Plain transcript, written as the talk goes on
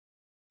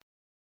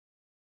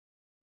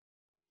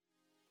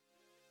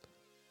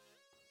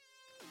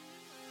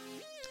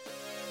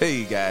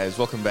Hey guys,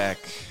 welcome back.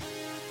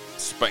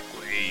 Spike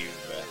Wave.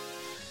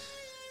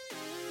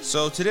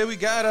 So today we're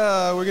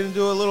gonna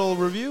do a little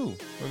review.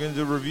 We're gonna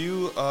do a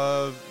review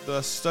of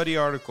the study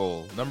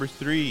article number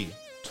 3,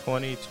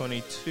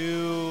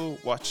 2022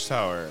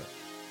 Watchtower.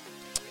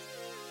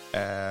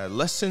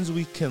 Lessons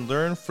we can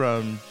learn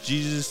from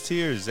Jesus'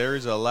 tears. There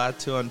is a lot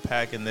to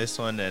unpack in this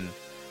one, and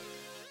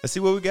let's see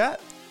what we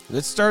got.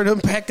 Let's start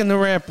unpacking the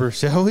wrapper,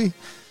 shall we?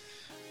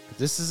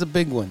 This is a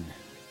big one.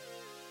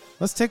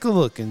 Let's take a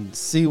look and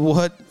see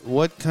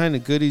what kind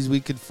of goodies we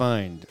could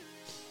find.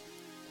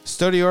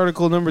 Study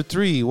article number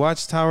 3,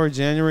 Watchtower,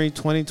 January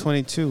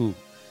 2022.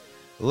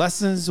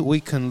 Lessons we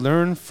can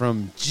learn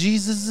from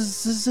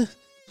Jesus'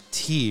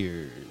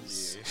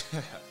 tears. Yeah.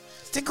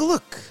 Let's take a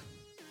look.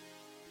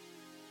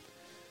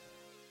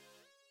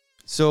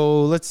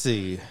 So let's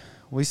see.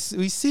 We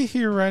see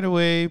here right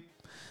away.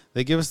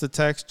 They give us the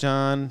text,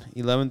 John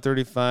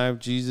 11:35.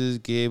 Jesus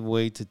gave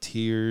way to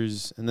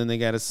tears, and then they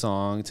got a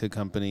song to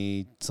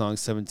accompany song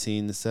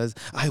 17 that says,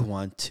 "I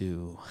want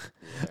to."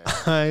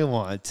 Yeah. I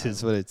want to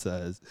is what it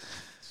says.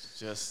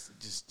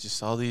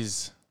 Just all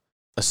these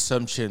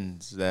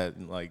assumptions that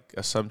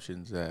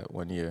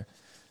when you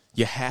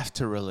have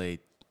to relate,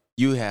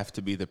 you have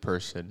to be the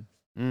person,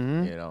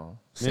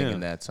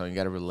 singing that song. You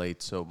got to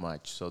relate so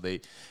much. So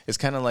it's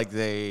kind of like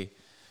they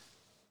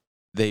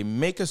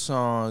make a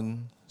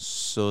song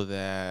so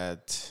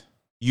that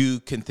you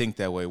can think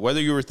that way,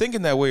 whether you were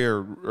thinking that way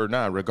or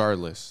not.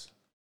 Regardless,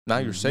 now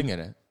you're singing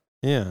it.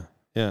 Yeah.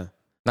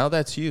 Now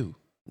that's you.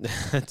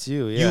 That's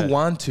you. Yeah. You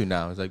want to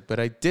now. It's like, but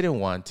I didn't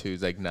want to.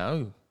 It's like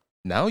now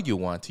you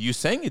want to. You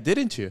sang it,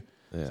 didn't you?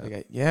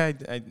 Yeah.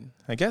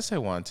 I guess I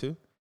want to.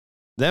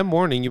 That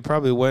morning, you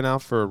probably went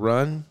out for a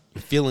run.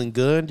 You're feeling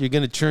good. You're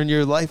gonna turn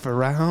your life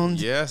around.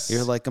 Yes.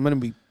 You're like, I'm gonna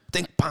be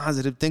think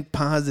positive.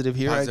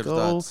 Here positive I go.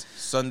 Thoughts.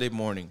 Sunday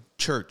morning,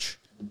 church.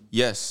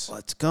 Yes.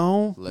 Let's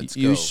go. Let's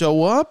You go.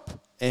 show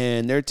up,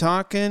 and they're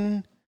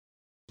talking.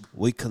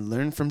 We can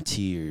learn from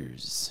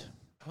tears.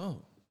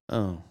 Oh.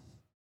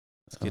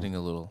 It's getting a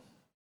little.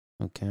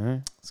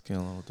 Okay. It's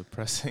getting a little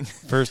depressing.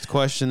 First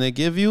question they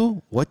give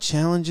you: what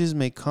challenges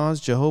may cause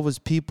Jehovah's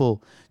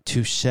people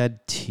to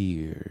shed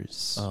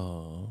tears?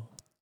 Oh,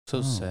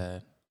 so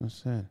sad. So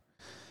sad.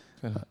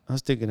 I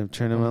was thinking of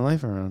turning my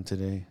life around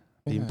today,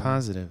 being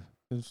positive.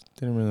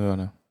 Didn't really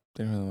want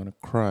to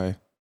cry,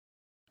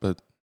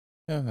 but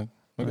yeah,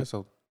 I guess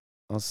I'll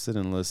sit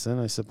and listen,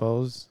 I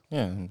suppose.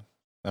 Yeah,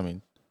 I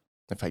mean,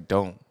 if I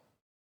don't,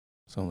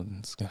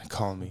 someone's gonna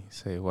call me,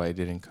 say why I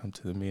didn't come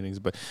to the meetings.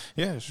 But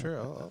yeah, sure,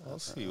 I'll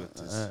see what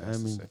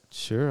this.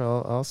 Sure,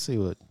 I'll see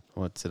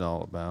what's it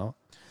all about.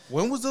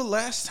 When was the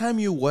last time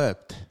you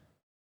wept?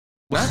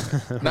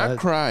 Not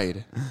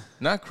cried.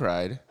 Not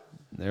cried.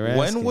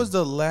 When was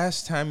the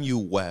last time you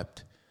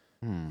wept?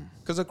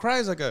 Because a cry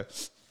is like a,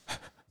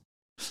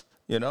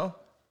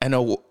 and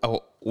a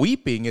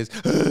weeping is,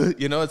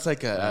 it's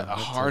like a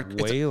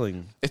hard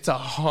wailing. It's a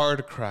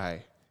hard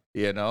cry,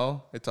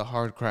 It's a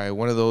hard cry.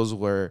 One of those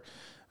where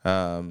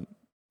the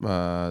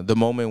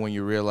moment when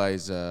you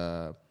realize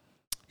you're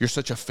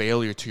such a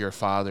failure to your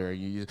father.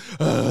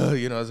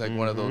 It's like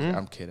one of those.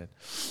 I'm kidding.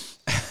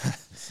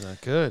 It's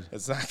not good.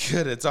 It's not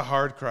good. It's a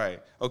hard cry.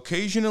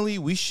 Occasionally,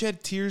 we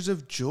shed tears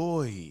of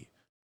joy.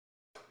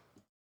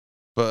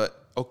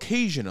 But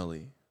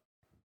occasionally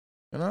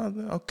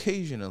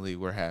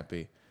we're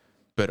happy.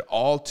 But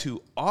all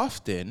too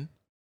often,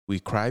 we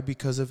cry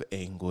because of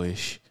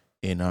anguish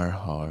in our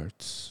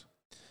hearts.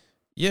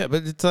 Yeah,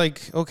 but it's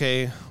like,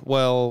 okay,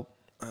 well,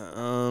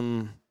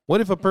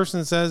 what if a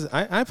person says,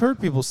 I've heard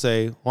people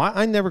say, well,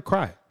 I never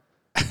cry.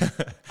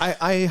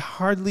 I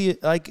hardly,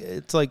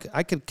 it's like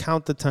I could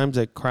count the times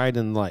I cried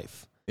in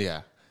life.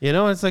 Yeah.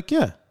 It's like,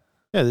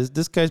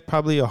 this guy's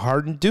probably a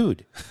hardened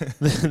dude.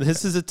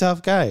 This is a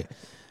tough guy.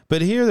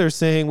 But here they're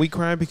saying we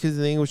cry because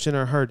of the anguish in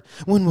our heart.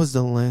 When was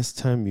the last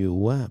time you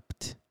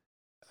wept?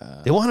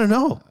 They want to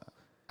know.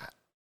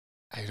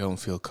 I don't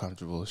feel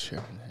comfortable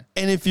sharing that.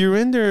 And if you're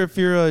in there, if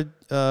you're a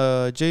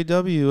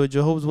JW, a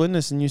Jehovah's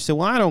Witness, and you say,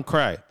 well, I don't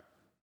cry.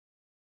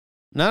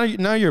 Now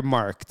you're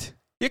marked.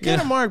 You're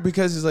kind of marked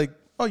because it's like,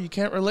 oh, you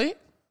can't relate?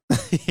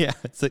 Yeah.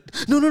 It's like,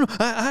 no.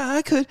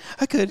 I could.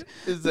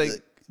 It's like.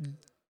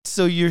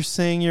 So you're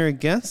saying you're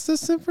against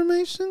this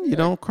information? You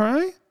don't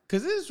cry?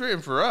 Because it's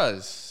written for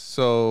us.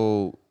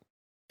 So.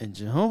 And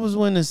Jehovah's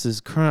Witnesses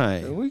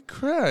cry. We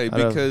cry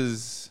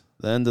because.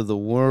 The end of the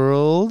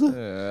world.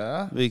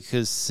 Yeah.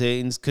 Because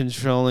Satan's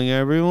controlling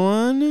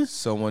everyone.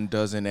 Someone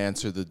doesn't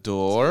answer the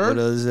door. What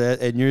is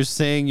that? And you're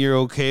saying you're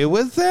okay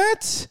with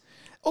that?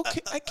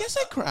 Okay, I guess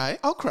I cry.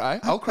 I'll cry.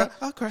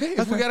 Hey,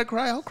 if we gotta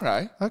cry, I'll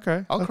cry. I'll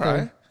cry.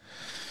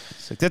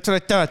 Like, that's what I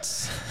thought,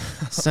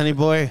 sonny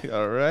boy.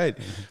 All right.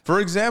 For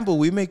example,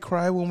 we may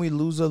cry when we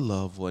lose a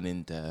loved one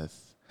in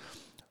death.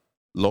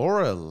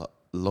 Lori.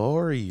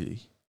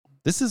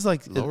 This is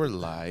like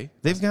Lorelei.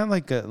 They've got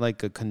like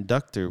a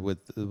conductor with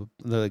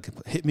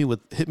hit me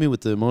with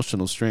the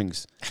emotional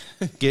strings.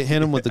 Hit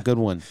him with a good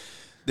one.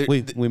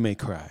 we may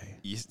cry.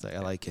 I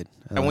like it.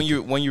 And when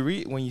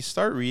you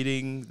start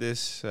reading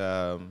this,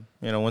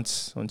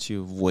 once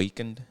you've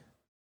awakened,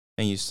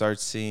 and you start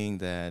seeing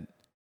that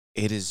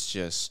it is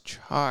just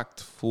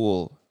chocked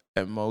full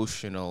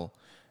emotional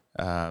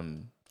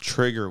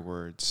trigger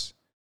words,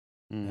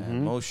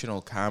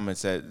 emotional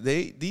comments that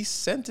these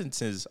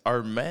sentences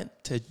are meant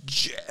to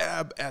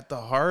jab at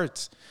the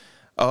hearts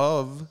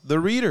of the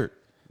reader,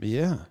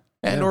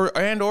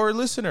 or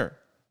listener.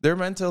 They're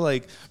meant to,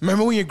 like,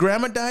 remember when your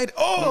grandma died?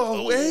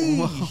 Oh, hey,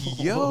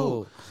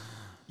 whoa.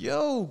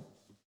 yo.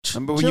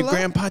 Remember when your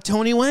grandpa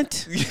Tony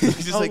went?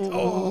 Just like,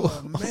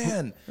 oh,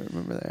 man. I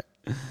remember that.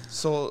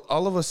 So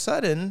all of a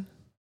sudden,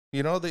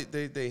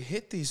 they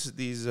hit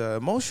these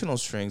emotional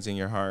strings in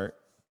your heart.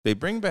 They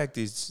bring back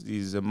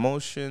these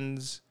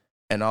emotions,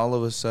 and all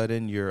of a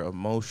sudden you're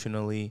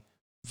emotionally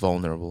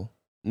vulnerable.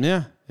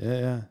 Yeah.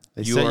 They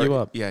set you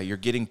up. Yeah, you're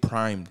getting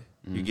primed.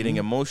 You're getting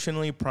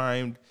emotionally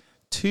primed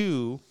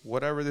to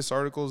whatever this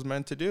article is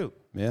meant to do.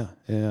 Yeah.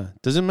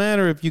 Doesn't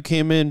matter if you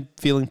came in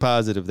feeling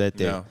positive that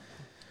day. No.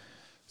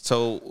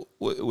 So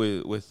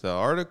with the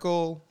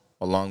article,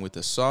 along with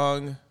the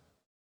song,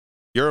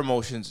 your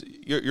emotions,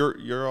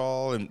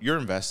 you're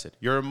invested.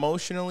 You're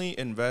emotionally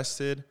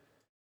invested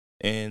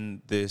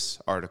in this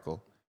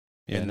article.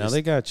 Yeah, now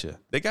they got you.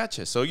 They got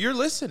you. So you're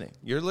listening.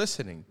 You're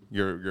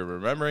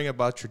remembering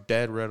about your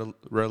dead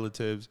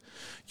relatives.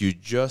 You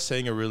just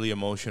sang a really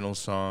emotional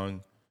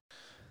song.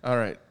 All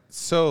right.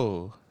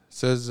 So,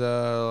 says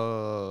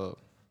Lorelei,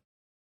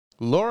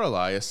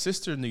 a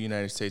sister in the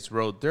United States,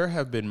 wrote, "There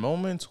have been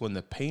moments when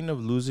the pain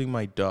of losing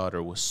my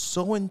daughter was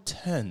so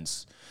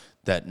intense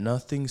that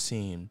nothing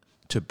seemed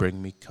to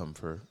bring me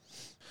comfort.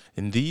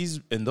 In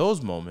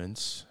those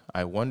moments,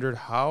 I wondered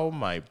how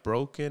my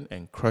broken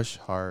and crushed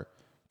heart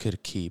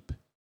could keep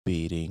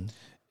beating."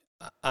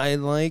 I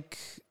like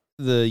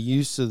the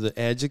use of the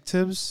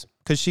adjectives.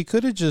 Because she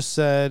could have just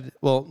said,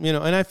 well,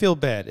 and I feel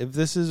bad. If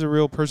this is a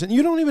real person,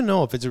 you don't even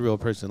know if it's a real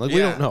person. Like, we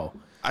don't know.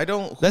 I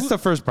don't. That's the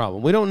first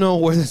problem. We don't know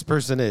where this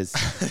person is.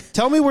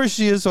 Tell me where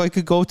she is so I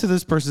could go to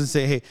this person and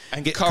say, hey.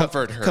 And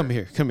comfort her. Come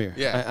here.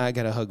 Yeah. I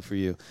got a hug for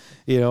you.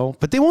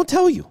 But they won't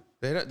tell you.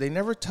 They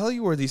never tell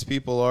you where these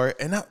people are.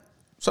 And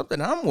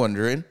something I'm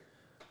wondering,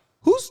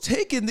 who's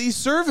taking these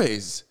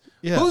surveys?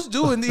 Yeah. Who's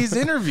doing these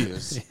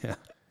interviews?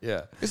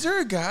 Yeah. Is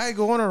there a guy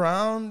going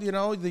around,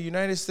 the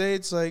United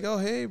States, like, oh,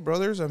 hey,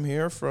 brothers, I'm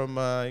here from,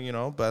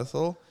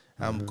 Bethel.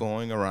 I'm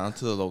going around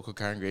to the local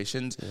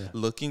congregations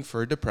looking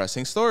for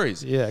depressing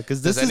stories. Yeah,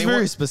 because this is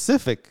very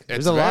specific.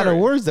 There's a lot of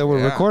words that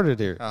were recorded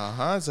here.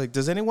 It's like,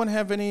 does anyone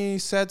have any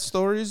sad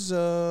stories,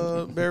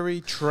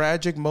 very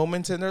tragic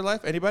moments in their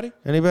life? Anybody?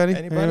 Anybody?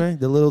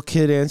 The little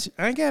kid answered,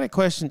 I got a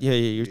question. Yeah,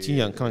 you're too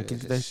young. Come on,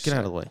 get out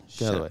of the way.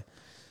 Get out of the way.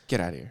 Get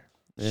out of here.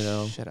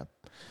 Shut up.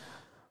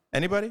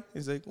 Anybody?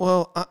 He's like,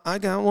 well, I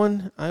got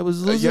one. I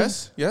was losing.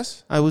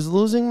 Yes. I was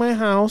losing my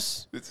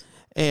house,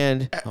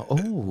 and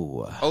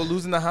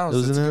losing the house.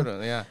 That's a good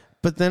one. Yeah.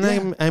 But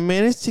then I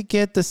managed to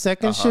get the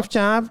second shift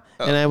job,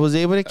 and I was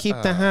able to keep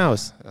the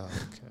house.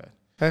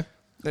 Okay.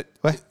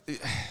 What?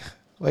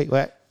 Wait,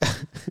 what?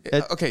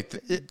 Okay.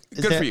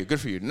 Good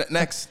for you.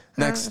 Next.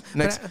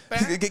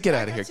 Get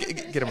out of here.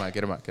 Get him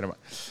out.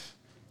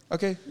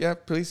 Okay. Yeah.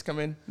 Please come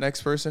in.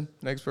 Next person.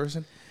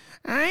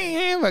 I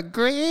have a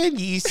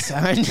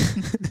grandson,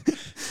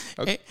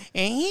 and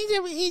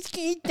he's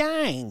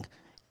dying.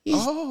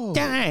 He's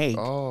dying.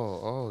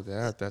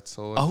 That's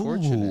so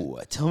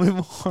unfortunate. Tell me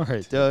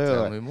more.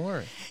 Tell me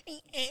more.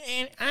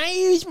 And I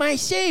used my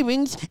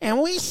savings, and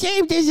we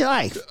saved his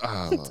life.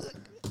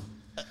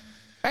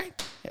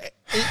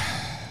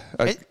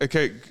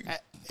 Okay.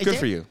 Good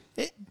for you.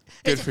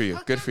 Good for you.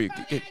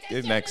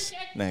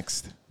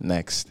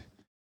 Next.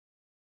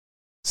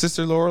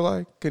 Sister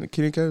Lorelei, can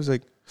you guys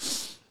like?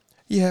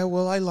 Yeah,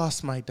 well, I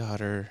lost my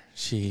daughter.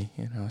 She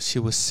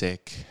was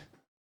sick.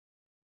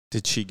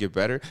 Did she get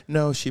better?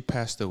 No, she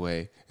passed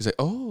away. He's like,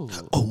 oh.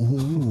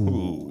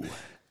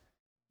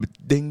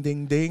 Ding,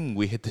 ding, ding.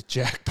 We hit the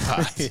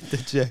jackpot.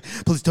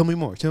 Please tell me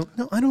more.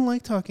 No, I don't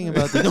like talking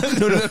about that.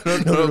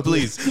 No,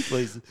 please.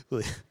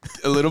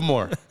 A little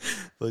more.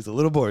 Please, a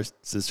little more,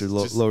 Sister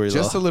Lorelei.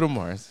 Just a little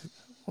more.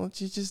 Well,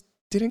 you just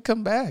didn't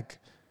come back.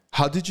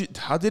 How did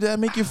that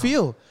make you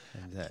feel?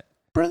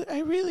 Brother, I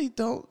really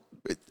don't.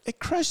 It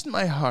crushed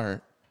my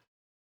heart,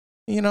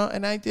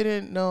 and I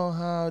didn't know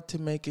how to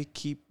make it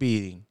keep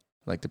beating,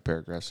 like the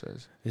paragraph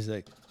says. He's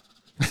like,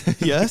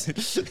 yes.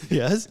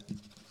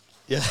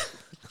 Yeah.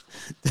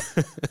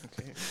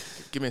 Okay.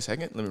 Give me a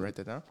second. Let me write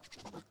that down.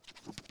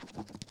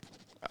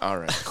 All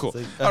right, cool.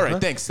 Like, all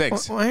right, thanks.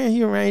 Why are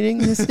you writing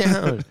this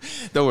down?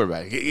 Don't worry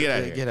about it. Get out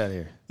of here. Get out of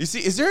here. You see,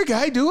 is there a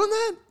guy doing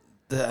that?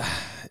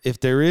 If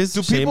there is,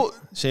 shame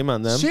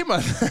on them. Shame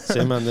on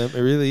them.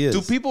 It really is.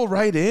 Do people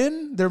write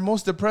in their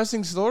most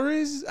depressing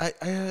stories?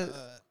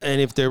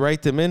 And if they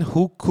write them in,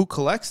 who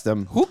collects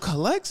them?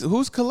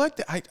 Who's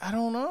collected? I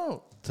don't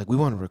know. It's like, we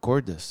want to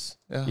record this.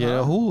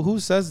 Who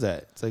says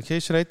that? It's like, hey,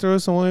 should I throw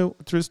this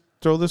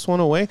one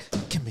away?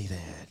 Give me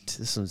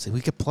that.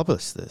 We could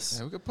publish this.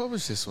 Yeah, we could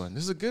publish this one.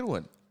 This is a good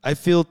one. I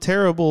feel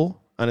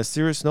terrible. On a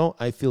serious note,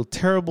 I feel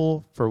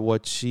terrible for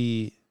what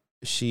she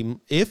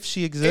if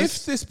she exists.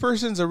 If this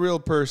person's a real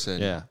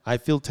person. Yeah, I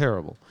feel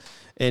terrible.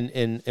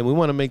 And we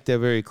want to make that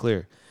very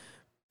clear.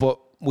 But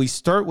we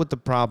start with the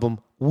problem.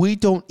 We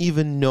don't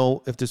even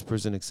know if this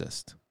person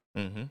exists.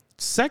 Mm-hmm.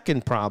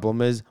 Second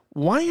problem is,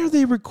 why are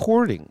they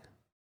recording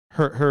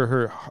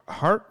her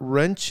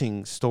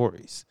heart-wrenching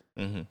stories?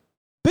 Mm-hmm.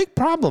 Big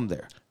problem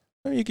there.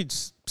 I mean, you could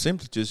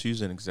simply just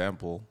use an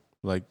example.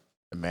 Like,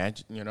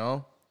 imagine,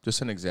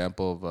 just an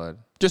example of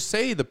just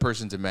say the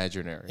person's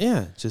imaginary.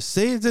 Yeah, just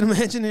say it's an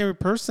imaginary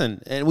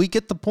person, and we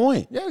get the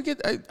point. Yeah,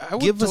 I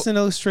would give us an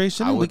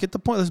illustration. We get the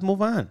point. Let's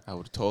move on. I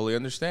would totally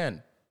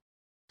understand.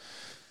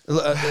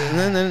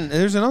 And then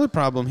there's another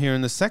problem here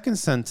in the second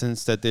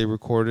sentence that they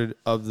recorded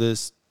of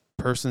this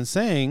person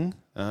saying,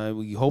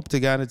 we hope to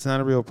God it's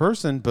not a real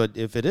person, but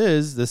if it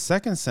is, the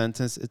second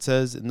sentence, it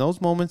says, in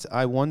those moments,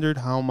 I wondered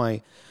how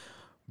my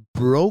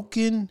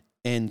broken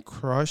and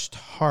crushed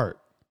heart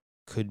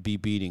could be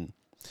beating.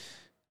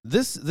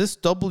 This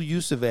double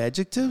use of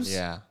adjectives,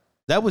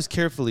 that was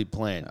carefully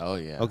planned. Oh,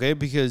 yeah. Okay,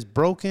 because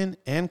broken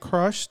and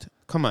crushed,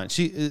 come on.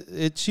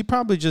 She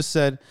probably just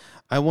said,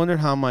 I wondered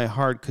how my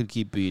heart could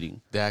keep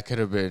beating. That could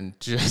have been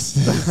just...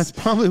 That's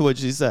probably what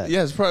she said.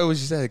 Yeah, it's probably what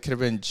she said. It could have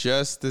been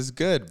just as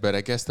good. But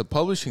I guess the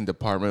publishing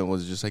department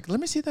was just like, let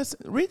me see that.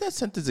 Read that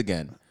sentence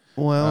again.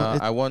 Well,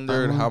 I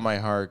wondered how my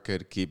heart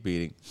could keep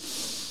beating.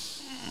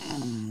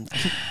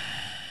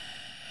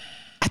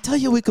 I tell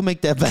you, we could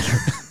make that better.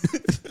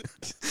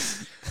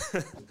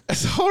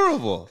 That's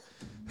horrible.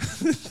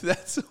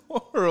 That's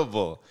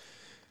horrible.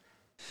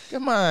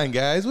 Come on,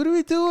 guys. What are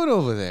we doing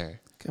over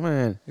there? Come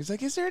on. It's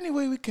like, is there any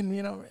way we can,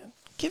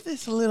 give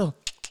this a little,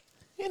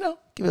 give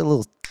it a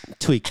little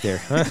tweak there,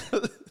 huh?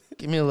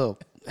 Give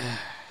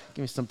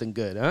me something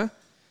good, huh?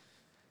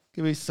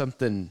 Give me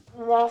something.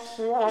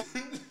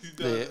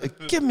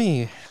 Give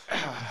me.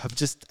 I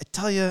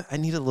tell you, I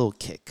need a little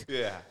kick.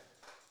 Yeah.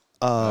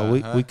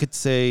 We could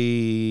say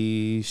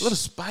a little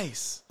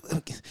spice.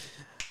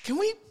 Can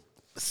we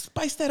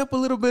spice that up a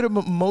little bit of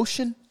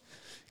emotion?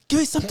 Give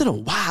me something to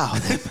wow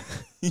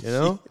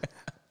them.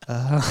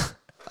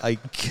 I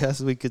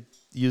guess we could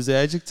use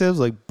adjectives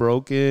like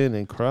broken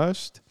and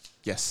crushed.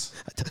 Yes.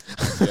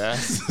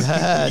 Yes.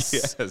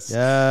 Yes.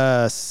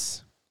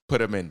 Yes. Put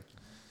them in.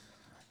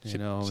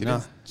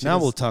 Now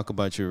we'll talk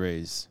about your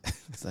raise.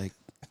 It's like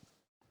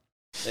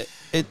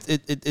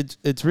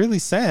it's really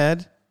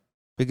sad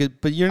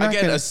but you're not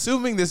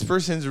assuming this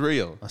person's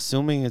real.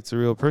 Assuming it's a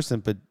real person,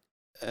 but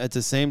at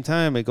the same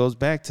time it goes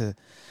back to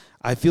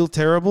I feel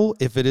terrible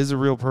if it is a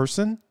real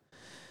person,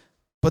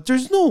 but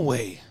there's no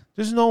way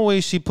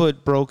she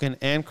put broken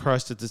and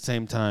crushed at the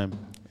same time.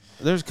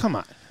 Come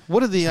on.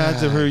 What are the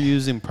odds of her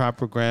using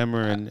proper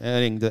grammar and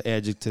adding the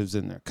adjectives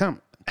in there? Come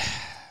on.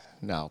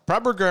 No.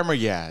 Proper grammar,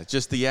 yeah.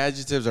 Just the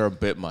adjectives are a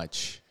bit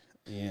much.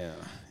 Yeah.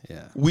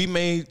 We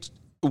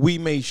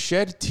may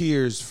shed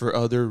tears for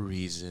other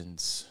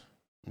reasons.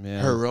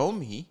 Yeah.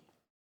 Hiromi,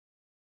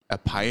 a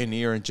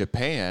pioneer in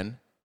Japan,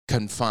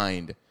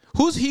 confined.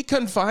 Who's he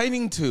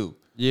confining to?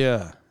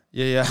 Yeah.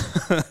 Yeah,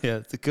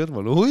 it's a good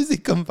one. Who is he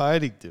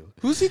confiding to?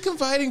 Who's he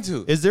confiding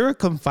to? Is there a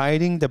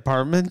confiding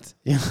department?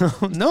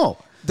 No.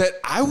 That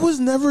I was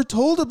never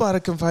told about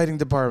a confiding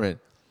department.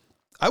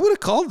 I would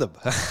have called them.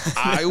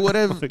 I would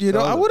have,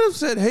 I would have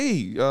said,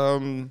 hey,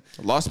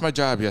 lost my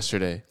job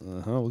yesterday.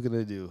 What can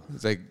I do?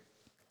 It's like,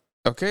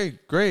 okay,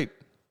 great.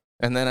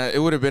 And then it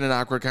would have been an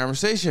awkward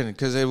conversation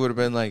because it would have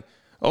been like,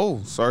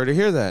 oh, sorry to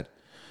hear that.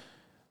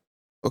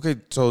 Okay,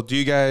 so do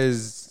you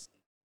guys...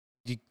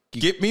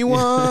 get me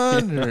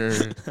one? Or...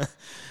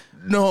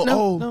 No.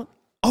 No.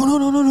 Oh,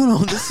 no.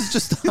 This is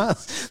just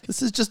us.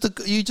 This is just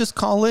you just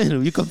call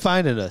in. You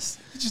confided us.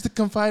 It's just a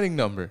confiding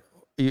number.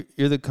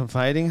 You're the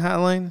confiding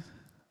hotline?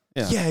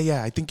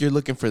 Yeah. I think you're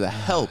looking for the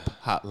help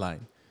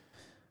hotline.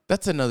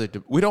 That's another.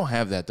 We don't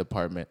have that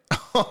department.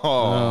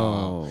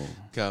 Oh,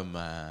 come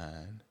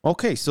on.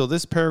 Okay, so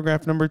this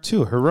paragraph number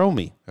 2,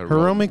 Hiromi.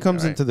 Hiromi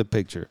comes into the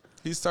picture.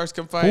 He starts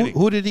confiding.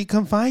 Who did he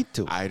confide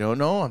to? I don't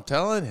know. I'm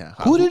telling you.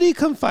 Who did he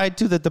confide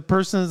to that the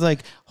person is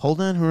like, hold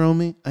on,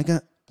 Hiromi,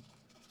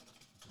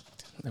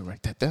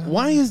 write that down.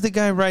 Why is the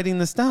guy writing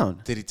this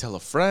down? Did he tell a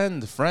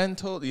friend? The friend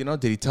told,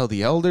 did he tell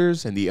the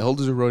elders? And the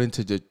elders wrote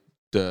into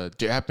the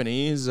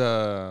Japanese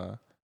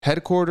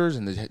headquarters,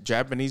 and the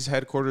Japanese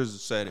headquarters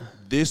said,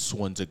 this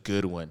one's a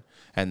good one.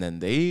 And then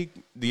they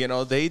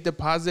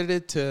deposited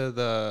it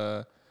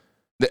to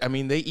they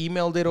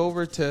emailed it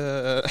over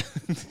to...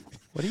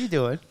 What are you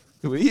doing?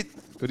 What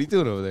are you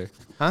doing over there?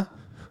 Huh?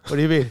 What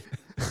do you mean?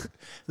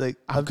 Like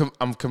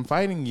I'm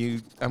confiding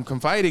you. I'm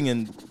confiding,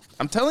 and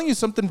I'm telling you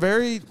something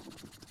very...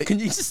 Can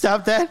you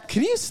stop that?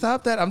 Can you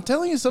stop that? I'm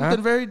telling you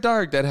something very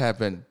dark that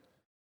happened.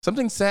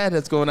 Something sad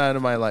that's going on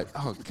in my life.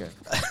 Oh, okay.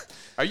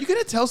 Are you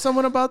gonna tell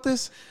someone about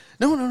this?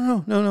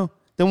 No.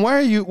 Then why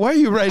are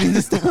you writing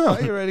this down? Why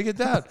are you writing it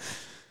down?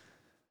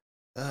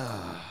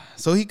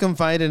 So he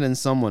confided in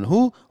someone.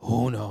 Who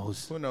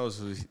knows? Who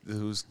knows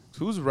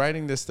who's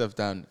writing this stuff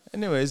down?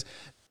 Anyways,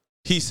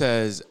 he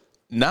says,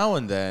 now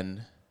and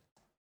then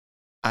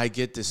I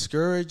get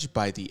discouraged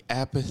by the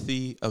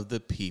apathy of the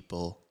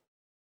people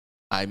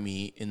I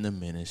meet in the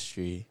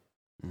ministry.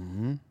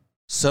 Mm-hmm.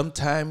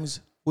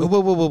 Sometimes... Whoa.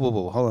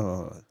 Hold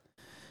on.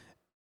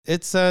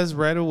 It says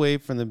right away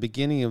from the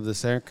beginning of the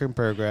second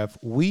paragraph,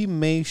 we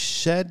may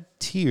shed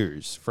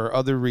tears for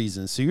other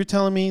reasons. So you're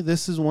telling me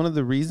this is one of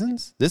the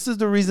reasons? This is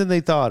the reason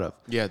they thought of.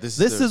 Yeah, this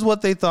is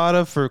what they thought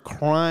of for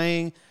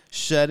crying,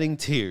 shedding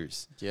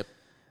tears. Yep.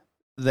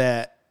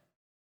 That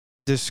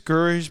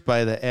discouraged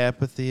by the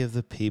apathy of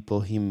the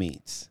people he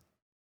meets.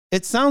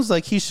 It sounds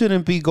like he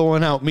shouldn't be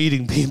going out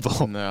meeting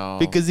people. No.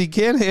 Because he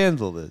can't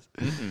handle this.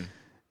 Mm-mm.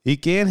 He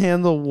can't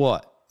handle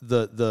what?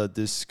 The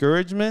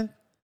discouragement?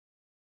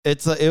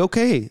 It's like,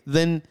 okay,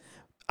 then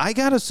I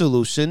got a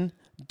solution.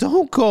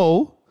 Don't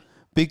go,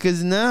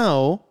 because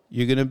now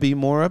you're going to be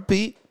more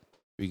upbeat.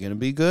 You're going to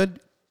be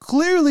good.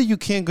 Clearly, you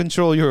can't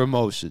control your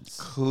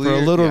emotions for a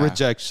little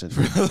rejection.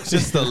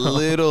 Just a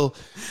little,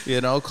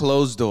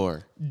 closed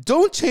door.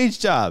 Don't change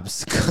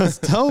jobs, because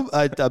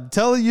I'm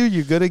telling you,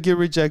 you're going to get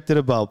rejected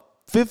about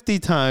 50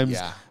 times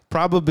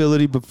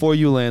probability before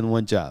you land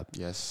one job.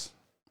 Yes.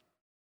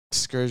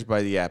 Discouraged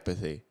by the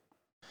apathy.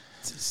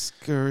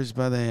 Discouraged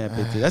by the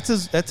apathy. That's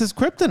his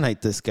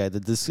kryptonite, this guy.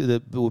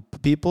 The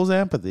people's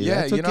apathy.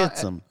 Yeah, that's what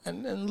gets him.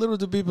 And little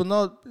do people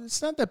know,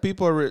 it's not that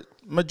people are,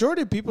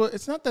 majority of people,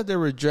 it's not that they're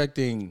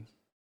rejecting,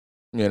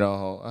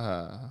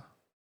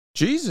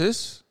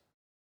 Jesus.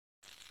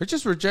 They're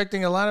just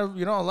rejecting a lot of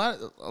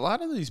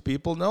of these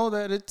people know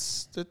that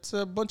it's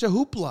a bunch of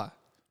hoopla.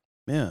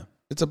 Yeah.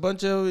 It's a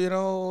bunch of,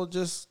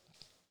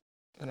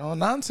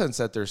 nonsense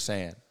that they're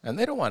saying. And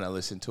they don't want to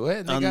listen to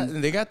it.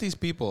 And they got these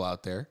people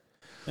out there.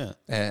 Yeah.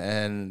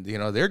 And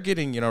they're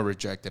getting,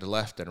 rejected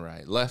left and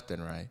right.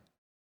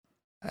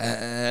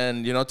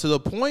 And, to the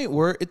point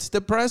where it's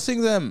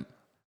depressing them.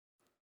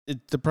 It's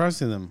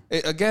depressing them.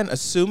 Again,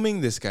 assuming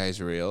this guy's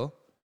real,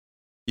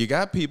 you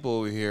got people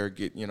over here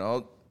because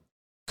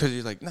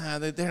you're like, nah,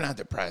 they're not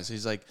depressed.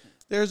 He's like,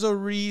 there's a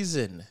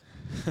reason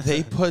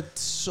they put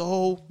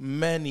so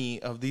many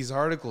of these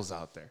articles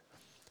out there.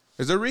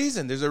 There's a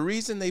reason. There's a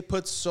reason they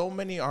put so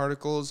many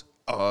articles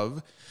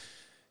of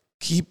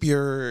keep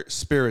your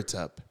spirits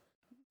up.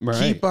 Right.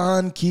 Keep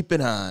on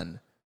keeping on.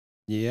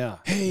 Yeah.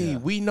 Hey,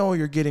 we know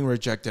you're getting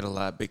rejected a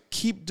lot, but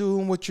keep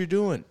doing what you're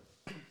doing.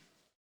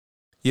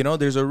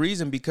 There's a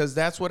reason, because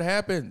that's what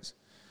happens.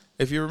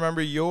 If you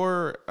remember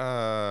your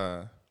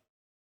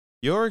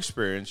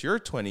experience, your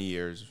 20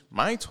 years,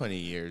 my 20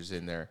 years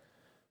in there,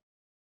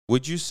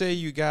 would you say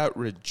you got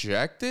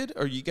rejected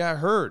or you got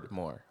heard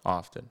more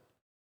often?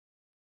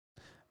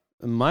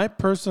 In my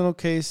personal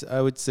case,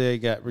 I would say I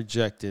got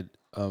rejected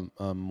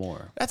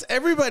more. That's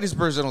everybody's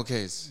personal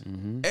case.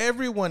 Mm-hmm.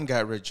 Everyone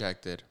got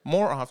rejected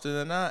more often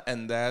than not,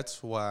 and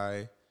that's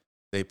why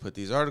they put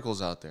these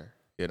articles out there,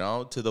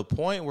 to the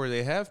point where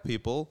they have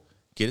people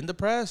getting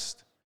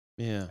depressed.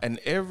 Yeah. And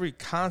every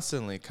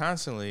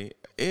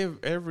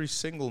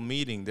single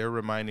meeting, they're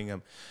reminding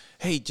them,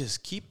 hey,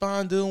 just keep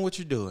on doing what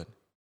you're doing.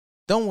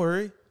 Don't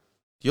worry.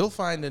 You'll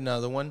find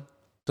another one.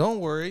 Don't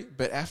worry.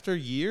 But after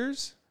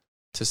years,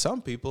 to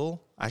some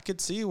people, I could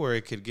see where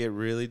it could get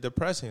really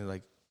depressing.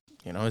 Like,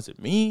 is it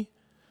me?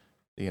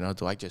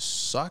 Do I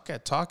just suck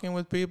at talking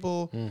with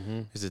people?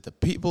 Mm-hmm. Is it the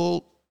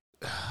people?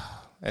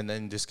 And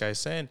then this guy's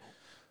saying,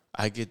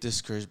 I get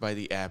discouraged by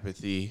the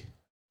apathy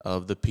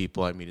of the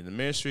people I meet in the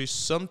ministry,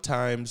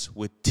 sometimes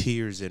with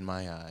tears in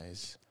my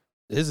eyes.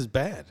 This is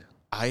bad.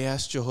 I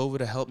ask Jehovah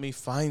to help me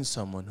find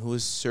someone who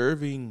is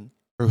serving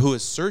or who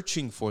is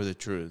searching for the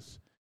truth.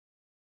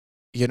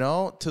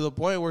 To the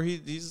point where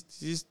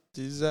he's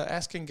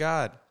asking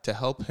God to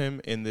help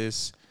him in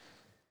this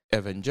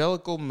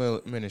evangelical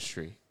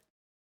ministry.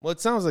 Well, it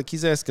sounds like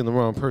he's asking the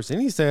wrong person.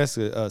 He needs to ask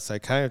a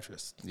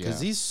psychiatrist, because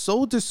he's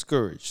so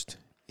discouraged.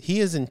 He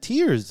is in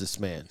tears, this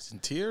man. He's in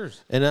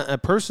tears.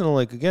 And personal,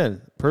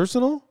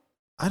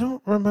 I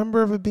don't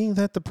remember of it being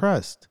that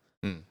depressed.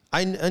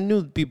 I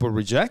knew people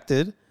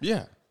rejected.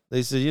 Yeah.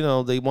 They said,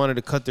 they wanted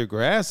to cut their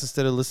grass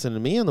instead of listening to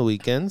me on the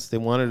weekends. They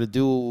wanted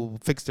to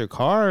fix their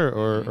car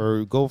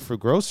or go for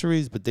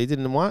groceries, but they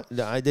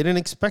didn't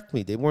expect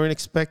me. They weren't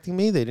expecting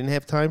me. They didn't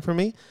have time for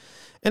me.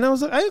 And I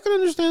was like, I can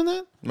understand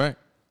that. Right.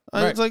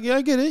 I was like, yeah,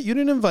 I get it. You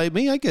didn't invite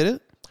me. I get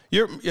it.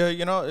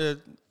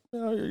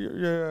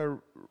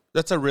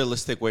 That's a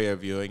realistic way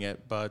of viewing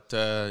it, but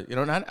I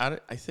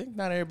think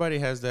not everybody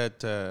has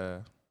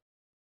that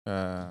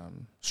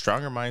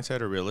stronger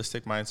mindset or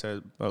realistic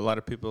mindset. A lot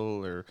of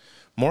people are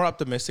more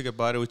optimistic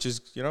about it, which is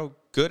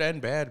good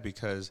and bad,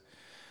 because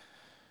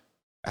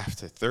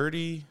after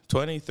 20,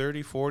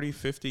 30, 40,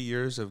 50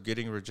 years of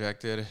getting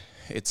rejected,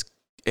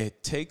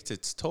 it takes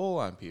its toll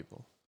on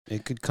people.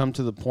 It could come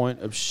to the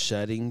point of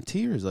shedding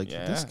tears like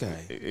this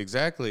guy.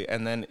 Exactly.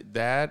 And then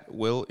that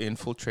will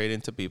infiltrate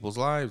into people's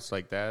lives.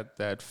 Like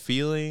that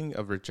feeling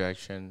of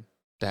rejection,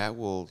 that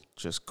will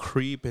just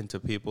creep into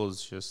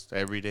people's just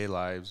everyday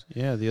lives.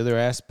 Yeah, the other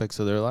aspects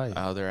of their life.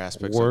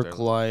 Work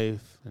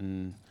life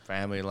and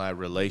family life,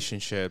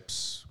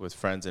 relationships with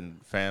friends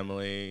and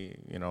family,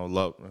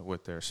 love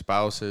with their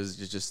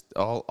spouses. It's just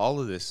all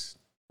of this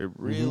It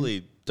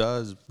really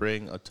does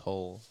bring a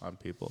toll on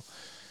people.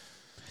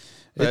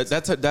 But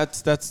that's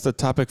the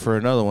topic for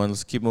another one.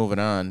 Let's keep moving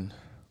on.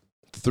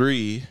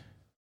 3,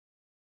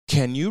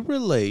 can you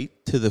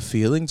relate to the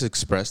feelings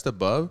expressed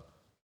above?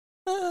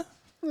 Yeah.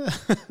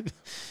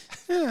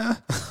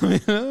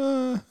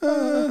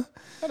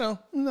 I know.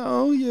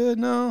 No, yeah,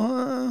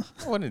 no.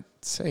 I wouldn't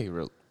say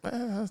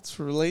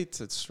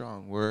relate's a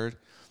strong word.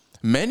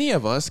 Many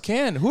of us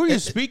can. Who are you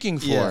speaking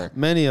for? Yeah,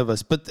 many of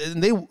us. But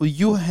we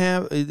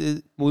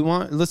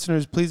want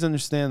listeners, please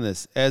understand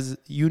this. As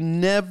you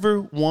never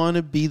want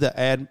to be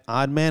the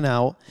odd man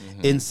out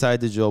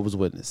inside the Jehovah's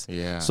Witness.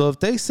 Yeah. So if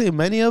they say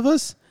many of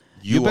us,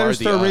 you better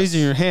start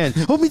raising your hand.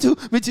 Oh, me too.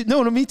 Me too.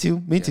 No, me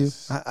too. Me too.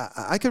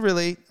 I could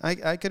relate.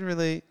 I could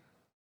relate.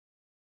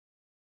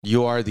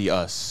 You are the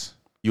us.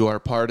 You are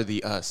part of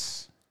the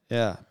us.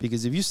 Yeah,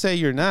 because if you say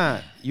you're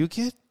not,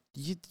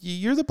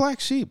 you're the black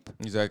sheep.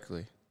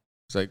 Exactly.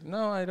 It's like,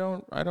 no, I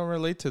don't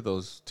relate to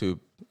those 2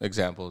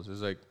 examples.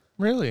 It's like,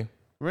 really?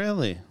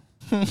 Really?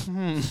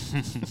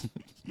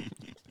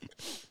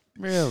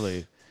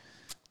 Really?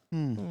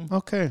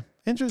 Okay.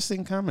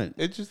 Interesting comment.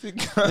 Interesting.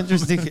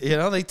 You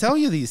know, they tell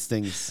you these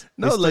things.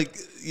 No,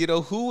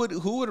 who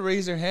would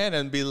raise their hand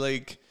and be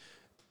like,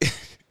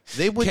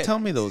 they would tell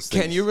me those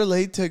things. Can you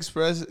relate to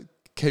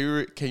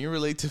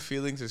relate to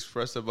feelings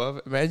expressed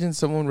above? Imagine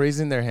someone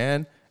raising their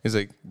hand. He's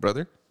like,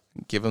 brother,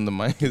 give him the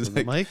mic. He's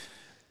like, the mic?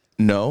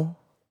 No.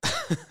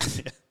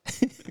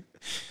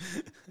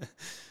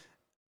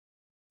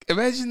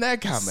 Imagine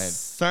that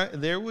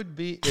comment. There would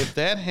be, if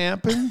that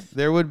happened,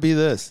 there would be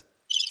this.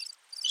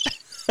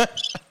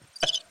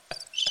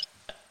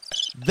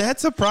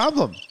 That's a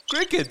problem.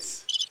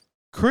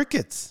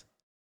 Crickets.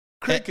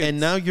 And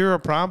now you're a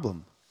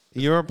problem.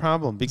 You're a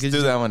problem because Let's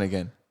do that one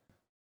again.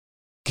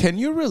 Can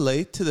you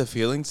relate to the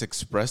feelings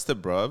expressed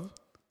above?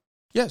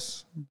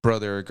 Yes,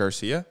 Brother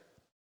Garcia.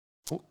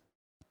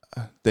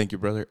 Thank you,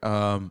 brother.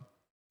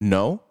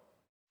 No.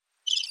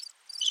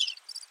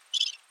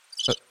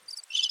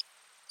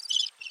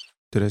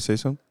 Did I say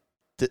something?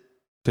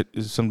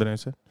 Is something I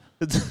said?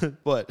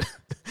 What?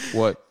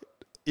 What?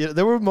 Yeah,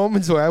 there were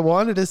moments where I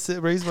wanted to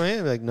raise my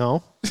hand, like,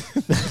 no,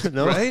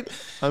 no, right?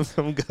 I'm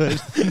good.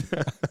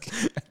 I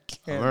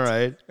can't. All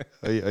right,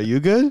 are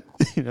you good?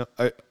 You know,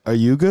 are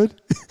you good?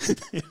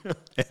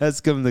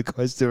 Ask him the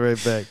question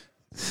right back.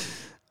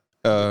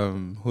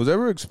 Who's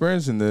ever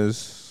experiencing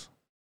this,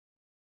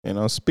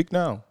 speak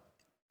now.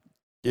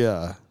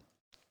 Yeah.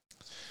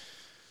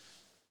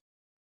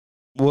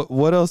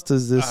 What else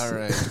does this? All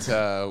right.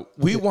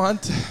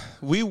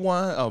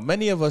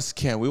 Many of us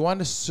can. We want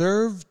to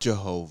serve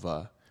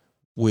Jehovah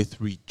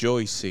with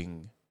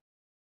rejoicing,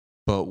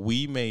 but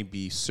we may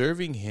be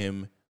serving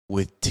him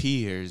with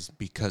tears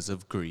because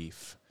of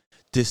grief,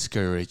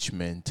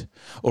 discouragement,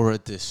 or a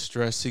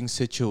distressing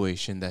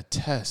situation that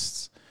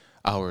tests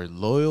our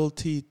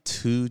loyalty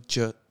to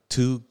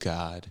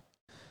God.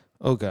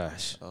 Oh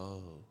gosh.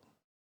 Oh.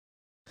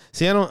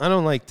 See, I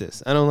don't like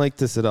this. I don't like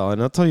this at all,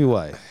 and I'll tell you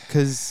why.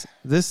 Because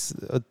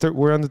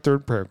we're on the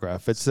 3rd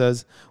paragraph. It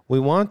says we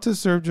want to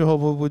serve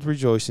Jehovah with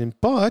rejoicing,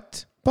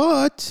 but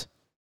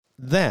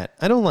that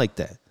I don't like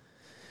that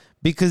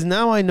because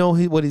now I know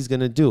what he's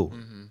going to do.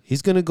 Mm-hmm.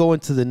 He's going to go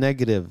into the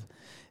negative,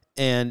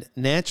 and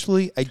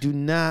naturally, I do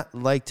not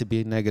like to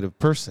be a negative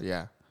person.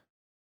 Yeah.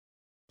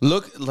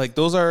 Look, like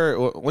those are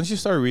once you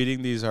start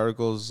reading these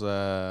articles,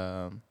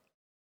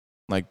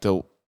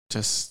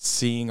 just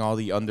seeing all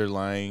the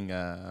underlying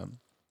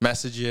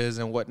messages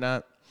and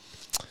whatnot.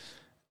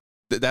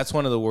 That's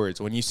one of the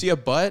words. When you see a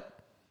but,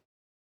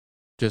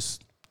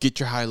 just get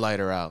your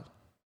highlighter out.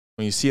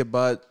 When you see a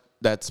but,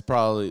 that's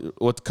probably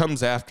what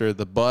comes after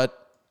the but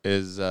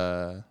is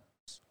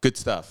good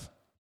stuff.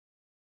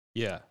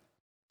 Yeah.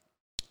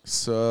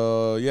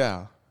 So,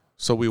 yeah.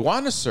 So we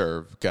want to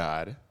serve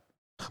God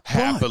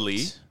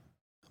happily,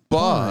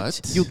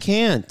 but you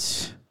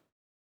can't.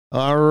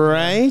 All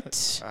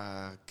right.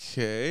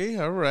 Okay,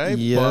 all right.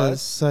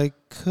 Yes, I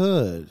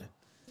could.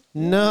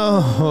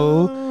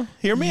 No.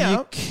 Hear me out.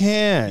 You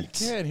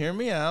can't. You can't hear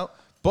me out.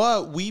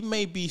 But we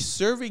may be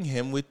serving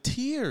him with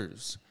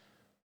tears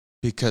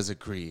because of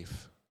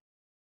grief,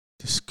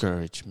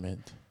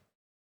 discouragement,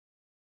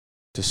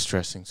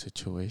 distressing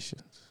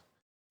situations.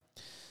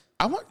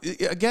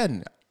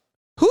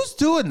 Who's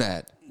doing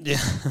that? Yeah.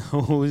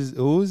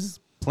 Who's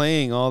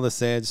playing all the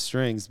sad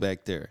strings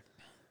back there?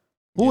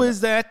 Who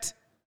is that?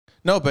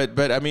 No,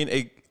 but I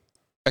mean,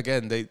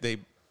 again, they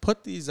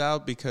put these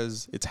out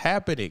because it's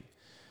happening.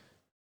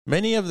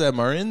 Many of them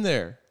are in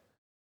there,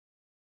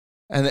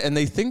 and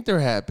they think they're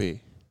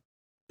happy.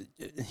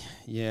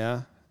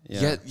 Yeah.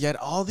 Yet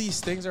all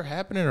these things are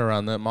happening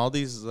around them. All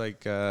these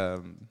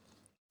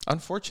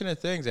unfortunate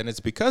things, and it's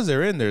because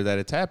they're in there that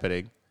it's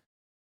happening.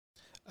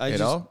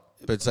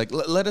 But it's like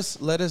let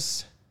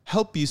us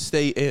help you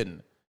stay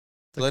in.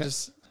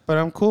 But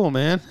I'm cool,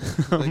 man.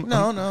 Like,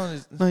 no,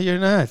 you're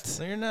not.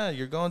 No, you're not.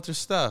 You're going through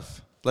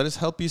stuff. Let us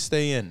help you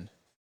stay in.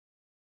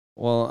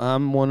 Well,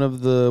 I'm one of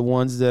the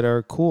ones that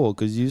are cool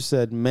because you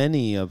said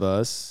many of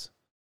us,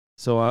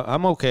 so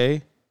I'm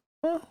okay.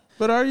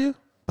 But are you?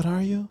 But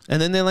are you?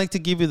 And then they like to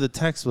give you the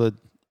text with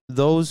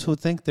those who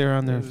think they're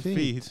on their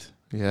feet.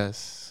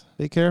 Yes.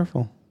 Be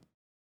careful.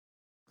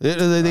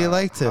 They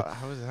like to.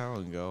 How does that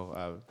one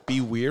go?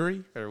 Be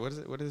weary? Or what is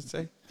it? What does it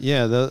say?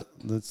 Yeah,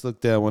 let's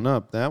look that one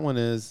up. That one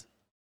is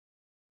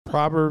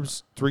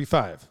Proverbs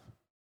 3:5.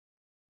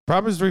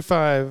 Proverbs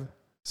 3:5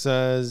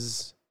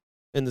 says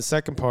in the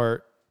second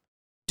part,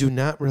 do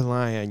not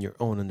rely on your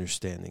own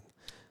understanding.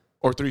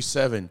 Or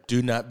 3:7,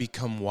 do not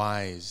become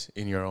wise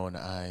in your own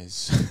eyes.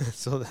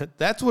 So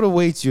that's what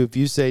awaits you if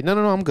you say, no,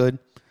 I'm good.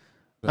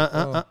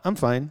 I'm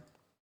fine.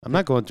 I'm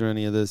not going through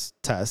any of this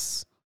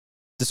tests,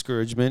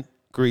 discouragement,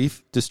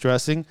 grief,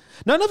 distressing.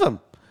 None of them.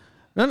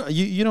 No,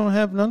 you don't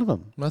have none of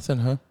them. Nothing,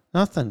 huh?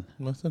 Nothing.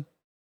 Nothing.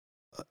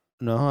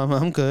 No,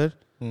 I'm good.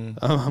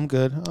 I'm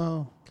good.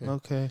 Oh,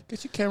 okay.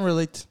 Guess you can't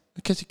relate.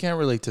 Guess you can't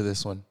relate to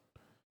this one.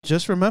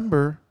 Just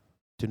remember,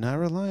 do not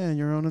rely on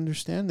your own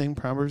understanding.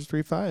 Proverbs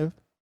 3:5.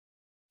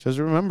 Just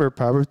remember,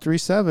 Proverbs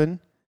 3:7.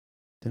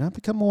 Do not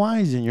become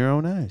wise in your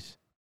own eyes.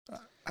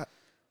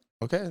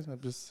 Okay, I'm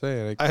just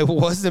saying. I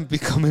wasn't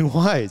becoming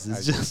wise.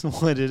 It's just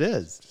what it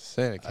is. Just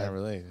saying, I can't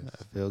relate.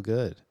 I feel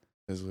good.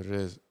 It is what it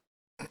is.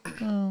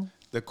 Oh.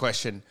 The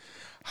question,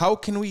 how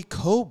can we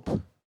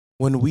cope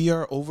when we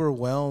are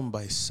overwhelmed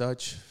by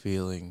such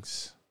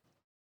feelings?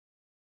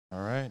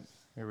 All right,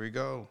 here we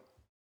go.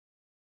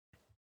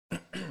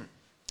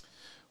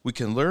 We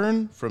can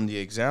learn from the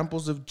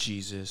examples of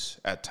Jesus.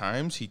 At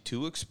times, he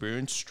too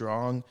experienced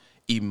strong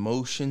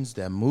emotions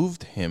that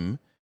moved him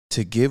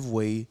to give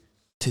way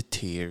to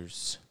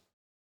tears.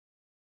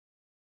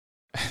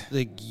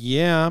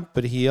 Yeah,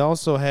 but he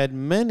also had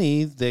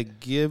many that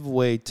give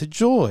way to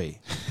joy.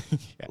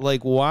 Yeah.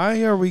 Like,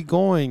 why are we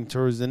going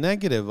towards the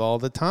negative all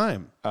the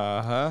time?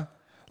 Like,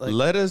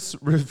 let us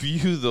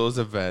review those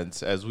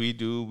events. As we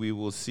do, we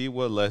will see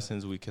what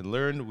lessons we can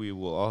learn. We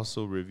will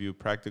also review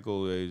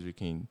practical ways we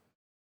can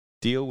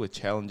deal with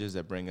challenges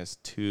that bring us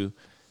to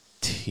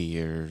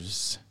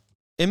tears.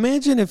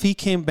 Imagine if he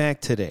came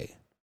back today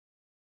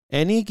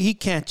and he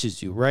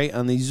catches you, right,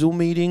 on these Zoom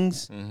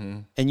meetings,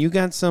 and you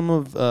got some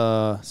of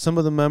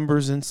the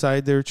members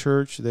inside their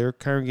church, their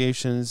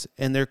congregations,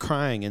 and they're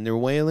crying and they're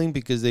wailing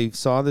because they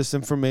saw this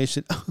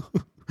information.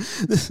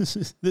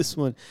 this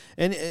one.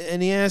 And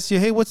he asks you,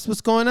 hey,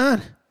 what's going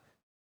on?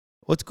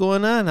 What's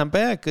going on? I'm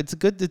back. It's a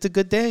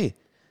good day.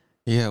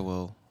 Yeah,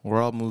 well,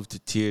 we're all moved to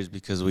tears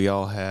because we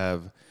all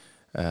have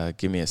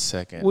give me a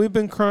second. We've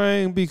been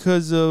crying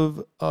because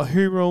of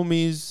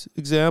Hiromi's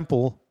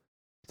example.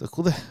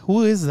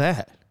 Who is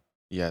that?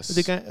 Yes.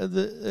 The guy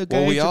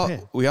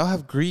well, we all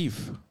have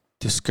grief,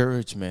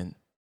 discouragement,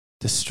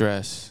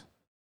 distress,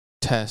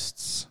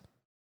 tests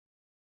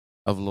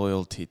of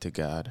loyalty to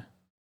God.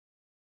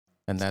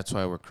 And that's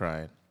why we're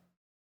crying.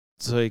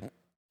 It's like,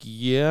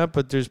 yeah,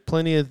 but there's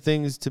plenty of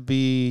things to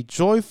be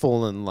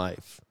joyful in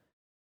life.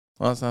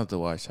 Well, that's not what the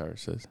Watchtower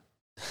says.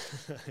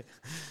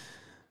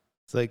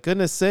 It's like,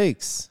 goodness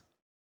sakes.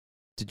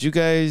 Did you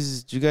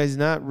guys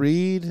not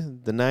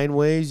read the 9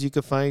 ways you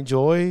could find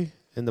joy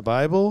in the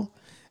Bible?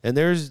 And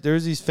there's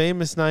these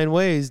famous 9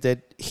 ways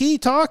that he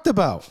talked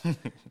about.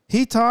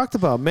 He talked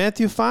about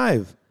Matthew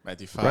 5.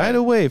 Matthew 5. Right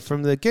away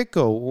from the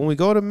get-go. When we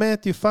go to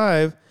Matthew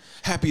 5,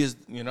 happy is,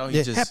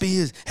 happy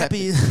is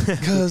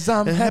because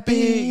I'm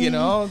happy,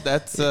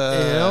 that's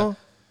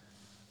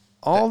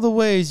all the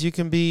ways you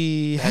can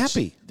be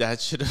happy.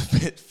 That should have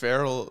been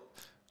Pharrell.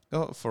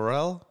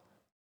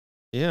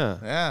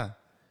 Yeah.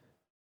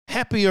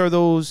 Happy are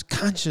those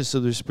conscious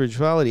of their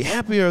spirituality.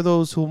 Happy are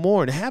those who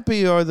mourn.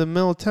 Happy are the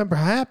mild temper.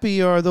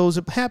 Happy are those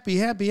happy.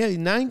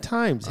 9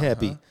 times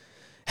happy.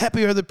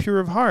 Happy are the pure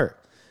of heart.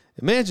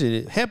 Imagine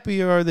it.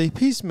 Happy are the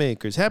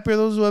peacemakers. Happy are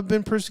those who have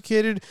been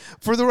persecuted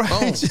for the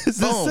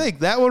righteousness' sake.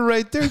 That one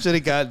right there should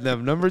have gotten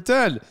them. Number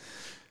 10.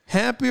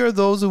 Happy are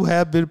those who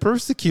have been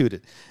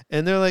persecuted.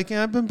 And they're like,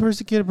 yeah, I've been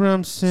persecuted, but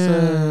I'm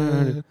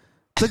sad.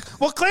 It's like,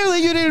 well,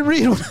 clearly you didn't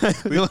read.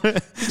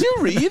 Did you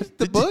read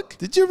the book?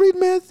 Did you read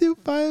Matthew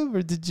 5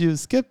 or did you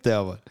skip that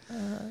one?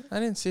 I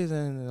didn't see that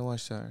in the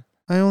Watchtower.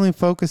 I only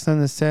focused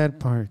on the sad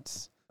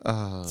parts.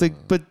 It's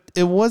like, but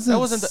it wasn't. That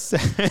wasn't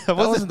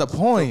the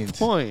point.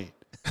 That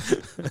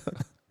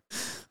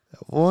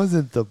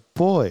wasn't the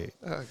point.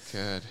 Oh,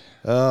 good.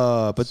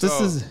 But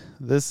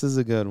this is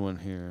a good one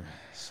here.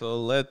 So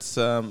let's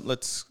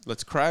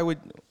cry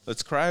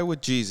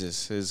with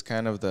Jesus is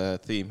kind of the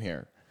theme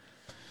here.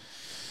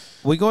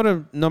 We go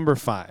to number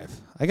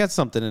 5. I got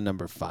something in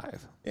number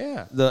 5.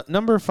 Yeah. The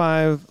number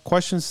 5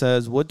 question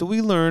says, what do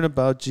we learn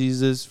about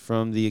Jesus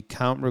from the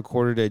account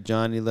recorded at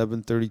John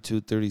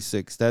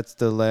 11:32-36? That's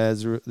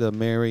the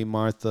Mary,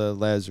 Martha,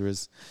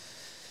 Lazarus.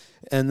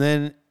 And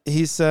then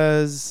he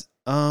says,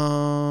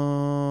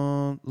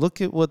 look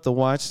at what the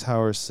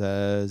Watchtower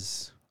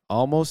says.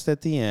 Almost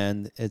at the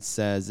end, it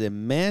says,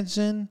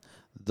 imagine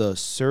the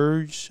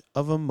surge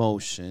of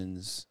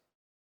emotions.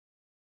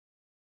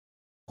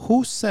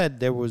 Who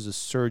said there was a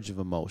surge of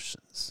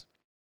emotions?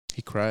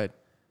 He cried.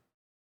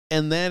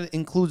 And that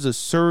includes a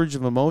surge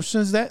of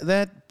emotions?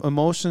 That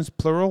emotions,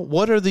 plural?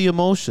 What are the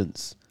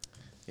emotions?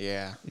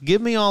 Yeah.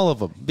 Give me all of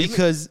them,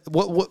 because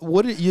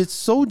what it's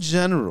so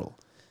general.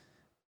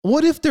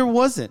 What if there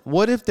wasn't?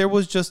 What if there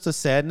was just a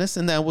sadness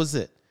and that was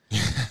it?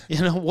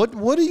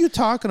 What are you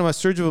talking about?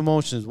 Surge of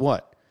emotions.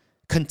 What?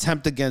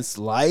 Contempt against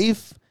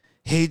life,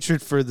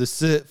 hatred for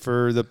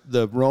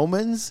the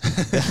Romans.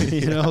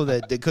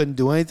 That they couldn't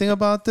do anything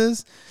about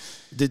this.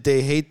 Did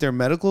they hate their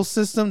medical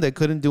system? They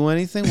couldn't do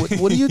anything.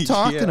 What are you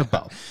talking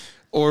about?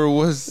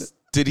 Or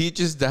did he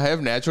just die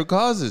of natural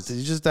causes? Did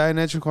he just die of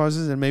natural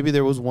causes? And maybe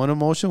there was one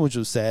emotion, which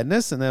was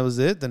sadness, and that was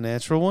it, the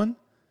natural one.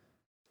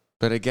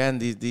 But again,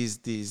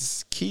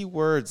 these key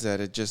words that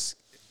it just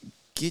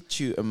get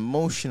you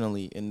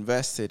emotionally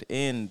invested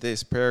in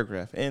this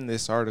paragraph, in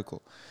this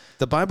article.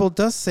 The Bible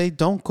does say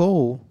don't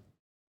go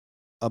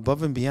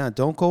above and beyond.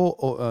 Don't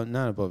go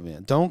not above and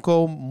beyond. Don't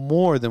go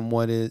more than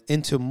what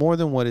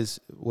is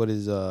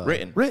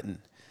written.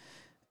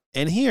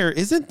 And here,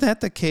 isn't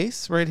that the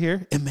case right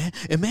here?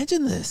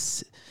 Imagine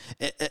this.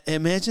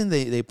 Imagine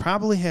they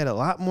probably had a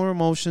lot more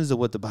emotions than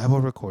what the Bible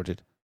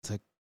recorded. It's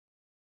like,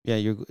 yeah,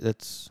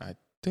 I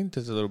think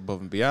that's a little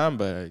above and beyond,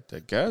 but I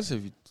guess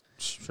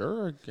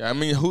sure. I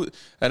mean,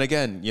 and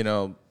again,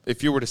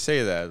 if you were to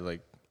say that,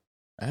 like,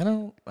 I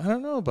don't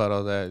know about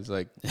all that. It's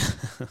like,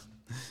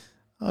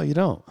 oh, you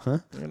don't, huh?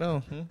 You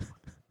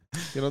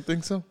don't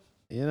think so?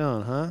 You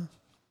don't, huh?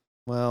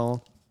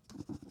 Well,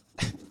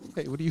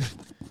 hey, what are you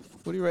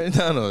writing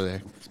down over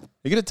there?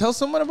 You gonna tell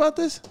someone about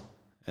this?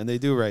 And they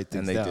do write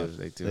things down.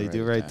 They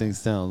do write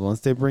things down. Once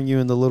they bring you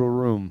in the little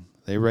room,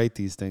 they write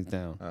these things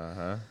down.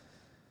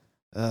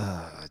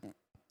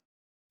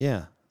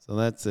 Yeah. So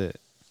that's it.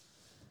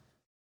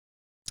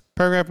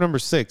 Paragraph number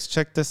 6.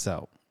 Check this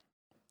out.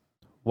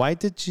 Why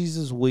did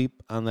Jesus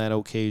weep on that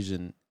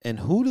occasion? And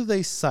who do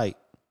they cite?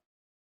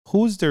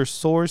 Who's their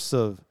source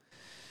of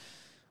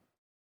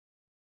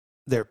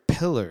their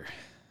pillar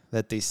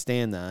that they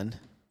stand on?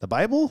 The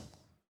Bible?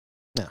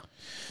 No.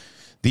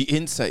 The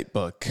Insight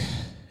book.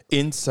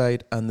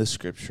 Insight on the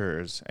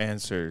Scriptures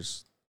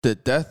answers the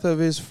death of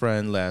his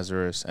friend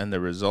Lazarus and the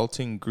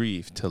resulting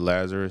grief to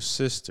Lazarus'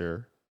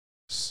 sisters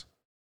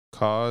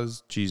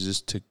caused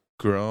Jesus to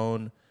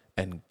groan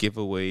and give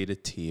way to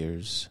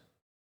tears.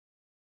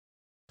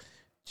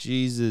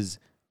 Jesus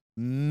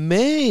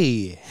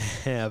may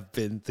have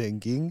been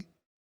thinking.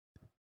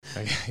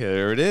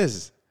 There it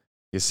is.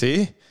 You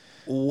see?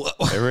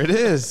 There it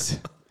is.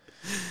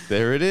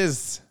 There it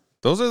is.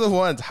 Those are the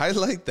ones.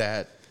 Highlight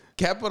that.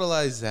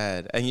 Capitalize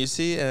that. And you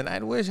see, and I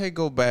wish I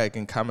go back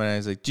and comment on it.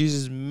 It's like,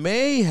 Jesus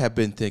may have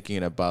been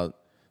thinking about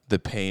the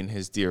pain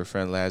his dear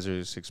friend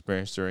Lazarus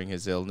experienced during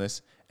his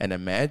illness and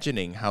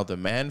imagining how the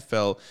man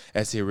felt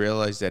as he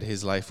realized that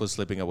his life was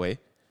slipping away.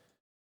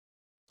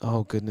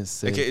 Oh, goodness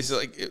sake. Okay, it's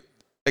like,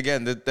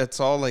 again, that's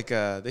all like,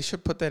 they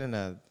should put that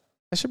that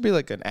should be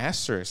like an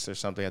asterisk or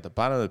something at the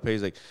bottom of the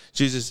page. Like,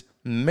 Jesus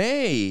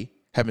may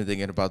have been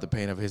thinking about the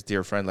pain of his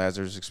dear friend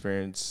Lazarus'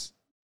 experience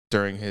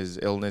during his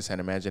illness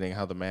and imagining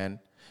how the man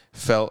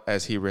felt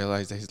as he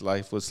realized that his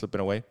life was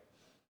slipping away.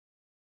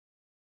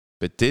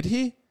 But did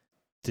he?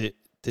 Did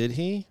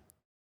he?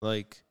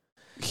 Like,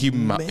 he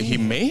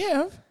may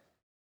have.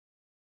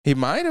 He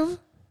might have.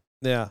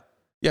 Yeah.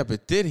 Yeah,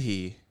 but did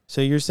he?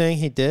 So you're saying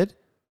he did?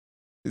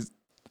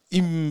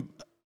 He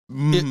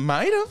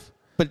might have.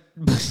 But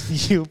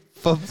you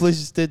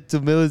published it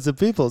to millions of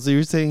people. So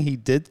you're saying he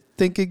did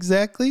think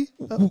exactly?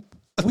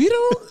 We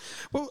don't.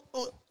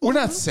 We're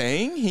not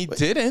saying he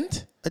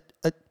didn't.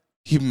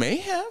 He may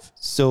have.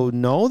 So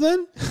no,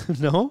 then?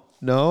 No.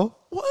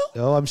 Well,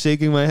 no, I'm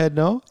shaking my head.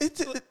 No.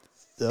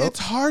 It's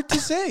hard to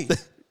say.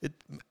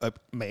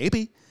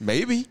 Maybe.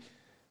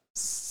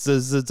 So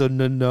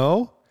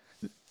no.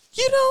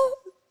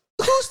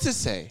 Who's to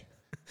say?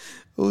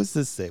 Who's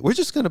to say? We're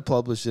just gonna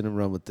publish it and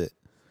run with it.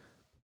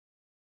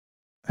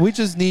 We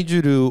just need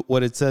you to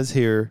what it says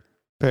here.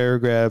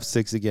 Paragraph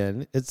 6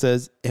 again. It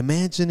says,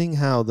 imagining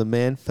how the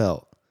man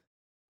felt.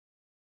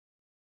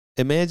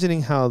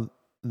 Imagining how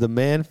the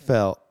man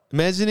felt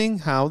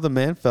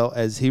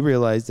as he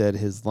realized that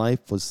his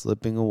life was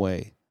slipping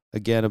away.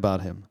 Again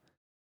about him.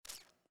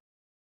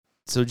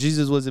 So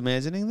Jesus was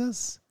imagining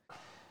this?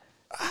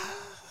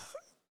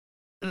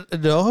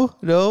 No.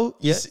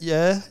 Yeah.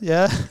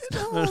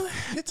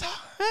 It's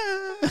hard.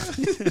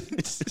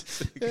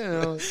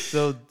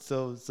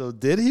 So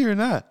did he or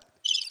not?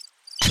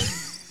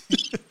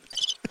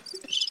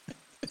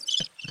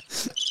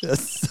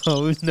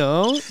 So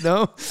no.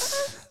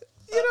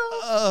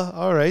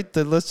 All right,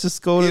 then let's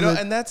just go to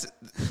and that's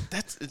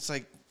it's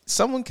like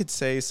someone could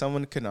say,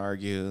 someone can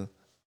argue.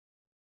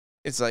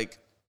 It's like,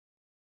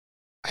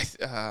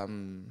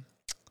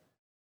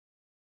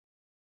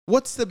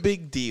 what's the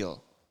big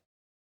deal?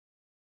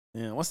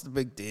 Yeah, what's the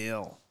big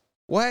deal?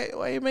 Why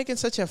are you making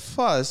such a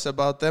fuss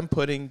about them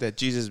putting that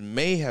Jesus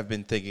may have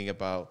been thinking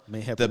about?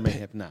 May have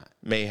not.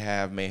 May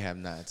have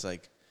not. It's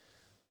like,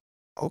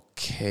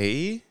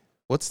 okay,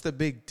 what's the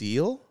big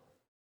deal?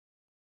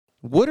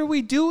 What are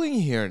we doing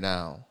here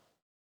now?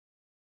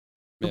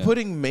 We're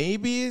putting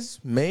maybes,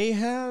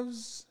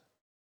 may-haves,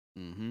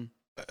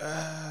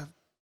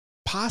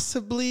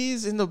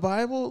 possiblies in the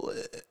Bible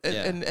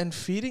and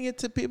feeding it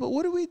to people.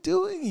 What are we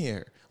doing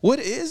here? What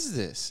is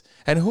this?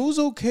 And who's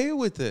okay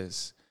with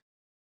this?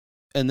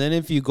 And then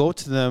if you go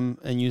to them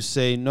and you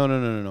say,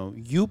 no.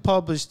 You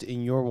published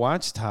in your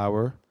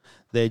Watchtower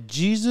that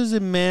Jesus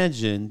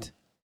imagined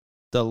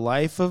the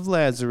life of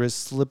Lazarus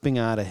slipping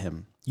out of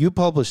him. You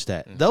published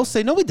that. Mm-hmm. They'll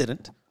say, no, we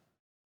didn't.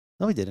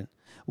 No, we didn't.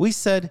 We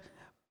said,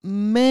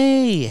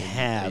 may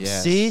have.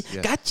 Yes, See? yes.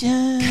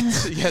 Gotcha.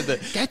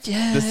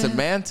 Gotcha. The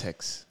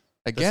semantics.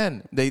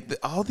 Again, they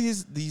all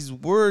these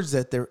words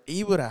that they're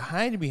able to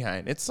hide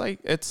behind. It's like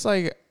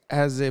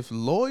as if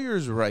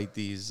lawyers write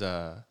these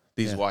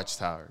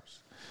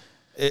watchtowers.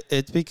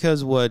 It's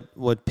because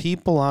what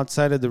people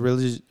outside of the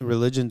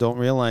religion don't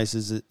realize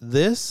is that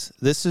this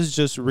is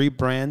just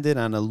rebranded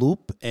on a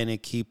loop, and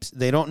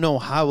they don't know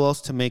how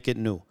else to make it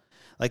new.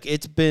 Like,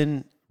 it's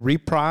been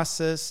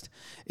reprocessed,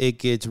 it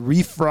gets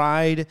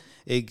refried,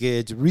 it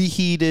gets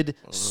reheated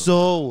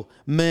so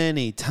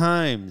many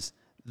times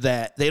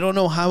that they don't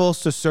know how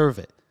else to serve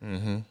it.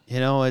 Mm-hmm. You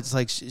know, it's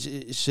like,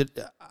 should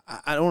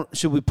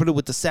we put it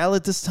with the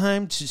salad this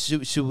time?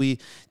 Should we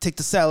take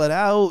the salad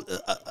out?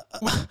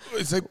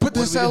 It's like, put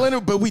the salad in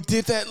it, but we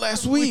did that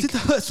last week.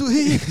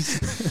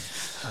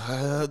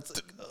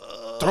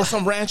 Throw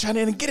some ranch on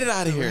it and get it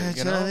out of here.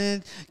 You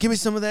know? Give me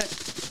some of that.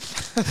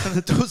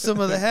 Throw some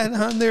of that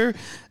on there.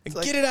 And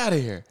get it out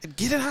of here.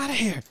 Get it out of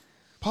here.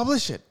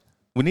 Publish it.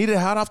 We need it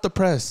hot off the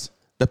press.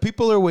 The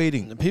people are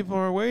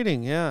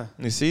waiting. Yeah.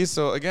 You see?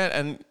 So, again,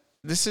 and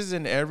this is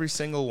in every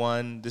single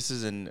one. This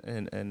is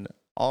in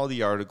all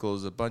the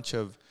articles, a bunch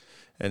of,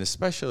 and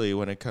especially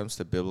when it comes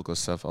to biblical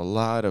stuff, a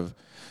lot of,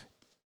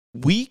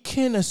 we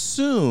can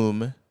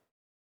assume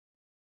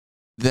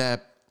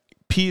that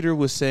Peter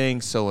was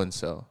saying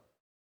so-and-so.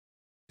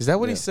 Is that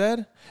what he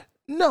said?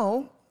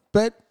 No,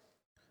 but,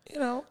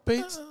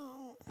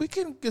 we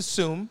can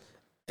assume.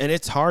 And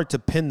it's hard to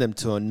pin them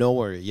to a no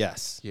or a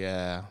yes.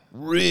 Yeah.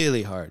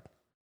 Really hard.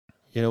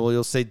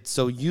 You'll say,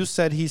 so you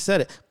said he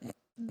said it.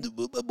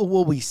 But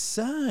what we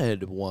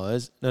said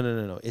was,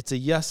 no. It's a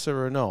yes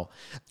or a no.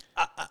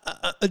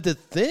 The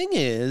thing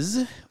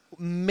is,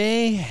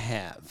 may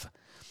have.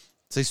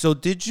 Say, so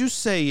did you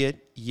say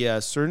it,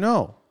 yes or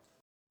no?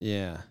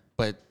 Yeah.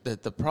 But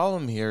the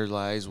problem here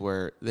lies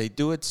where they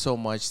do it so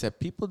much that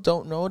people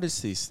don't notice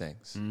these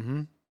things.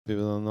 Mm-hmm.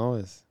 People don't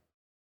notice.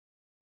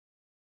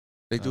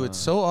 They do it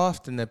so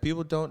often that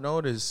people don't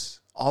notice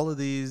all of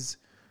these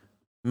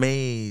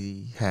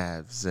may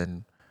haves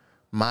and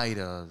might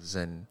haves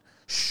and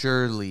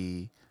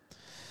surely,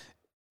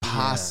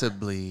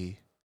 possibly,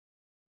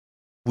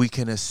 we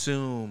can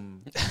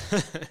assume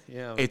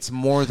it's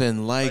more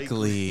than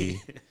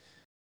likely.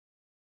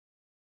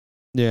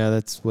 Yeah,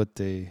 that's what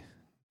they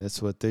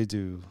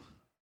do.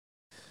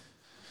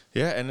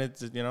 Yeah, and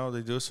it's, they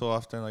do it so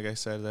often, like I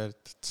said, that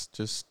it's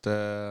just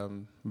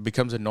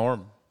becomes a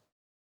norm.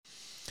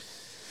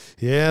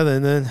 Yeah,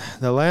 and then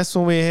the last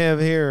one we have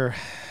here,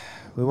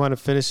 we want to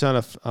finish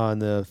on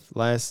the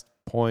last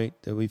point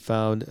that we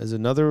found as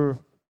another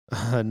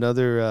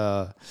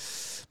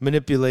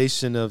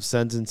manipulation of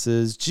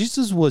sentences.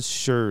 Jesus was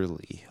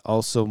surely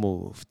also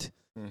moved.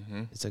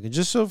 Mm-hmm. It's like,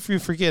 just so if you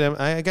forget,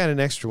 I got an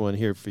extra one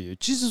here for you.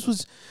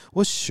 Jesus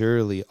was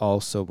surely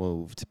also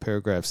moved.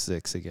 Paragraph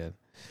 6 again.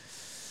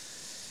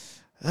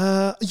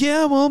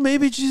 Well,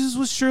 maybe Jesus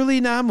was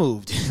surely not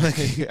moved.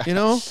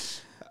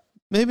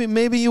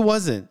 Maybe he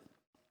wasn't.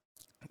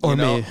 Or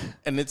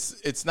and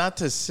it's not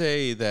to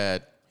say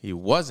that he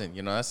wasn't.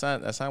 That's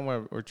not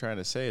what we're trying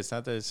to say. It's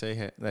not to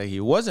say that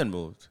he wasn't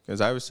moved, because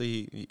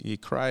obviously he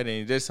cried and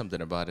he did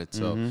something about it.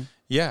 So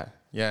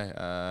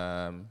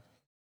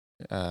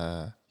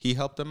he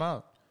helped them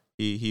out.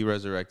 He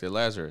resurrected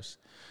Lazarus.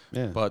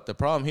 Yeah. But the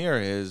problem here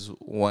is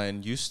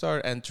when you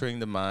start entering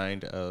the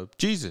mind of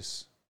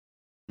Jesus,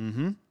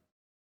 and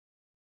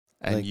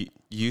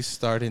you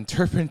start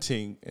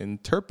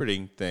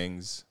interpreting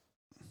things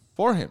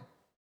for him.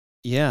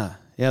 Yeah,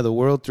 the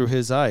world through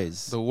his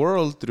eyes.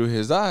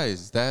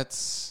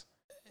 That's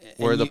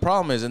where the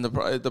problem is. And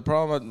the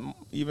problem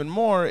even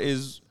more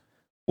is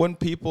when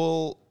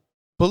people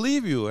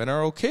believe you and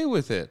are okay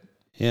with it.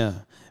 Yeah,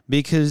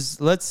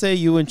 because let's say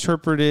you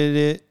interpreted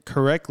it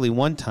correctly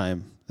one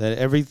time,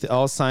 that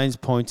all signs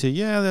point to,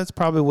 that's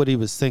probably what he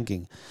was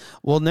thinking.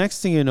 Well,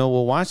 next thing you know,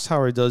 what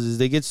Watchtower does is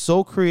they get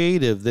so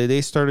creative that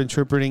they start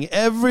interpreting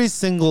every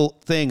single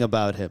thing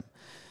about him.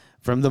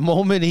 From the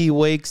moment he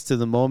wakes to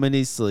the moment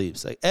he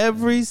sleeps. Like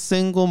every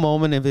single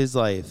moment of his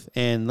life.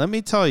 And let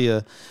me tell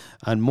you,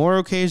 on more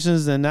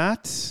occasions than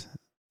not,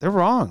 they're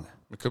wrong.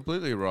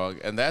 Completely wrong.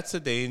 And that's the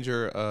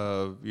danger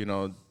of,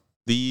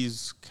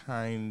 these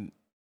kinds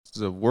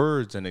of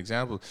words and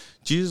examples.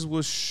 Jesus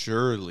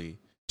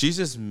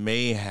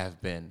may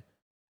have been.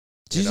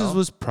 Jesus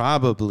was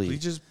probably.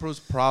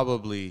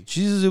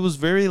 Jesus, it was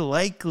very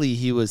likely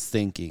he was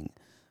thinking.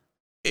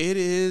 It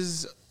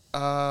is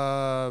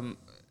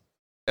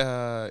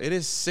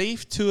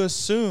safe to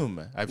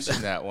assume. I've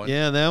seen that one.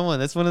 Yeah, that one.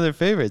 That's one of their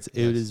favorites.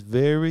 Yes. It is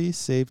very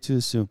safe to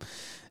assume.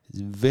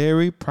 It's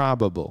very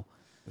probable.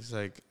 It's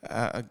like,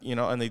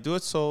 and they do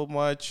it so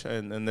much,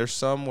 and there's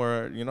some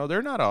where,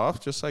 they're not off,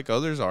 just like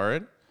others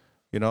aren't,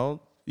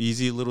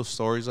 easy little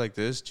stories like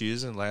this,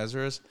 Jesus and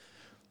Lazarus.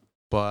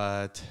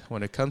 But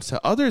when it comes to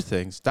other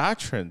things,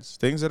 doctrines,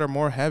 things that are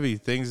more heavy,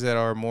 things that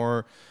are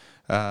more,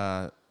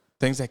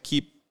 things that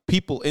keep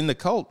people in the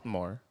cult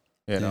more,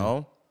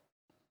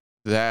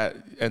 that,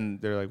 and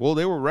they're like, well,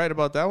 they were right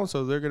about that one,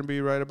 so they're going to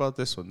be right about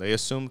this one. They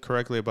assumed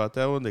correctly about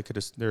that one. They're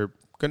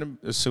going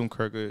to assume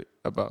correctly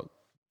about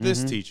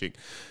this teaching.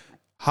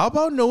 How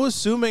about no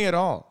assuming at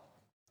all?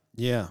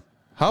 Yeah.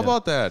 How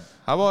about that?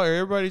 How about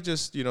everybody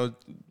just,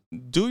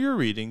 do your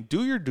reading,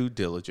 do your due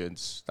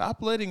diligence,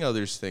 stop letting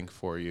others think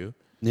for you.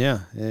 Yeah.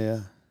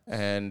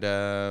 And,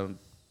 and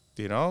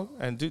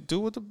do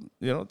what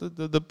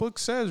the book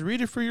says.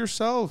 Read it for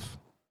yourself.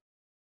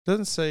 It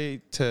doesn't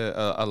say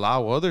to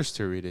allow others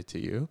to read it to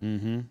you.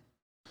 Mm-hmm.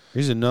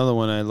 Here's another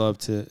one I love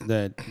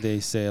that they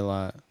say a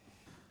lot.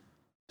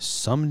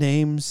 Some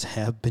names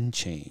have been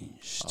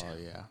changed. Oh,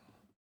 yeah.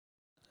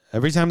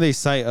 Every time they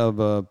cite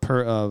a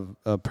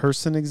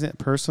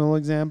personal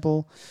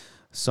example,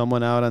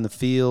 someone out on the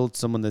field,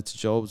 someone that's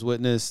Job's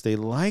witness, they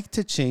like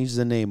to change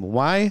the name.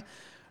 Why?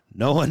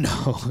 No one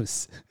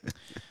knows.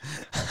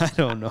 I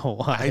don't know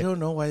why. I don't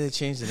know why they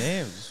changed the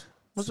names.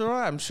 What's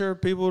wrong? I'm sure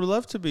people would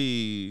love to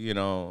be,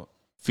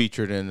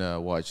 featured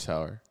in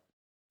Watchtower.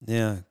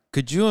 Yeah.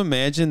 Could you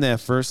imagine that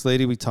first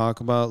lady we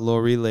talk about,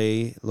 Lori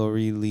Lee?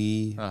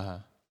 Uh-huh.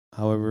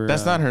 However,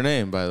 that's not her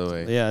name, by the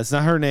way. Yeah, it's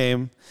not her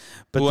name.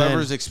 But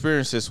whoever's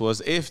experience this was,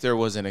 if there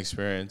was an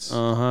experience, they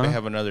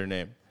have another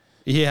name.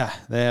 Yeah,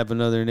 they have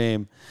another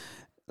name.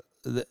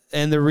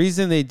 And the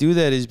reason they do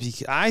that is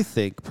because I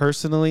think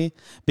personally,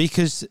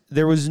 because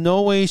there was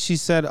no way she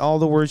said all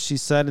the words she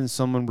said and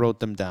someone wrote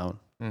them down.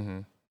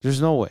 Mm-hmm.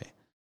 There's no way.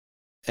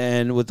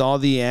 And with all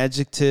the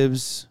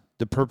adjectives,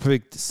 the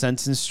perfect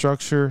sentence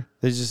structure,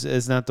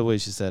 it's not the way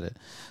she said it.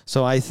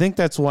 So I think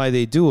that's why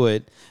they do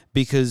it,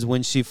 because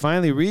when she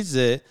finally reads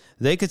it,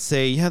 they could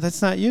say, yeah,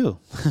 that's not you.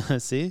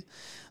 See?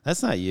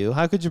 That's not you.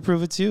 How could you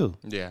prove it's you?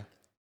 Yeah.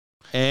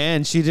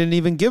 And she didn't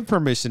even give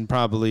permission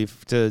probably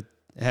to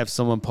have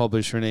someone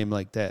publish her name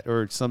like that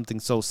or something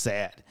so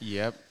sad.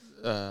 Yep.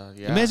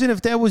 Yeah. Imagine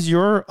if that was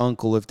your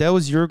uncle, if that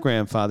was your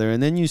grandfather,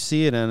 and then you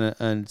see it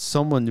on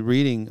someone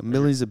reading,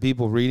 millions of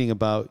people reading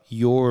about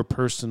your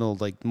personal,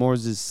 like more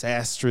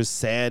disastrous,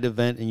 sad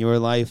event in your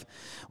life.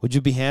 Would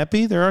you be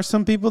happy? There are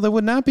some people that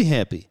would not be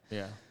happy.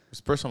 Yeah.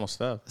 It's personal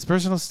stuff. It's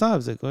personal stuff.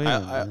 It's like, oh,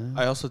 yeah.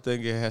 I also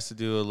think it has to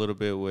do a little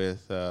bit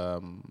with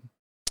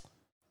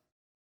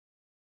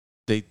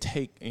they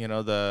take,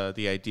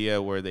 the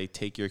idea where they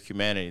take your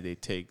humanity. They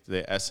take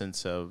the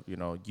essence of,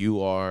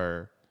 you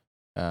are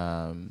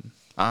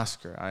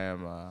Oscar, I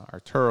am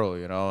Arturo,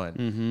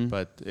 and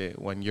but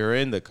when you're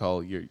in the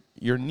cult,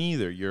 you're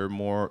neither.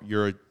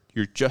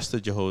 You're just a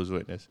Jehovah's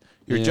Witness.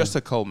 You're just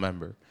a cult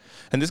member,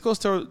 and this goes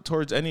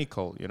towards any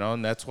cult,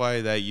 and that's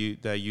why that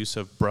use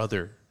of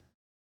brother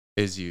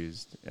is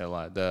used a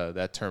lot.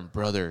 That term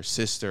brother,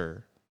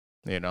 sister,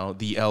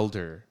 the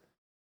elder.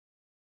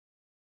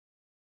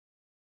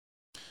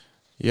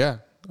 Yeah,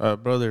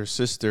 brother,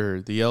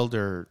 sister, the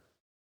elder.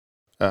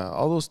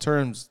 All those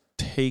terms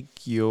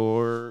take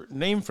your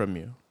name from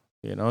you.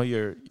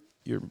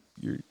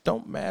 You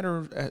don't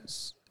matter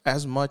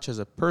as much as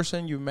a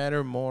person. You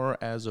matter more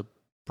as a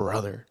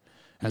brother,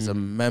 as a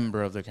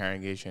member of the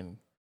congregation.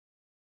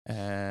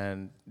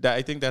 And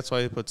I think that's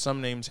why they put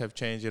some names have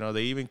changed.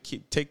 They even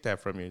take that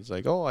from you. It's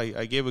like, oh,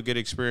 I gave a good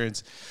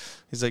experience.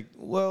 He's like,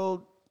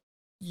 well,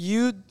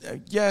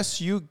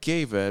 yes, you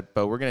gave it,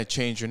 but we're going to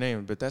change your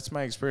name. But that's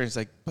my experience.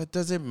 Like, but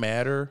does it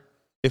matter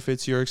if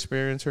it's your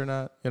experience or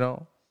not?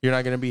 You're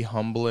not going to be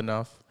humble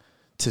enough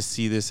to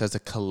see this as a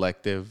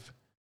collective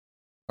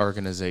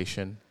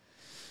organization.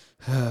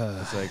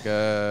 It's like,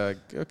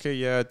 okay,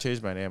 yeah, I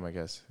changed my name, I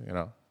guess,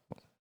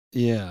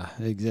 Yeah,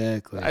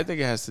 exactly. I think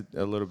it has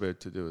a little bit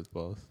to do with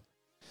both.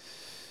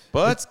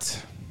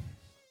 But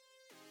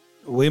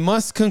we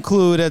must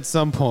conclude at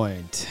some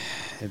point.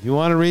 If you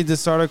want to read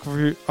this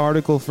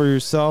article for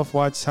yourself,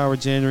 Watchtower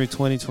January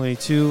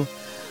 2022.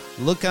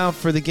 Look out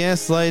for the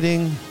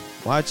gaslighting.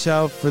 Watch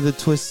out for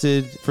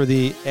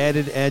the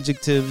added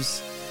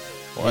adjectives.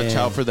 Watch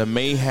out for the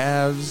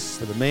may-haves.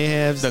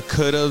 The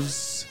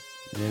could-haves.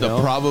 The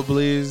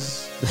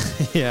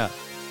probablys. Yeah.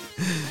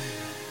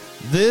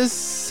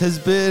 This has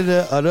been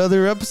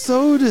another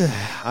episode.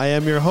 I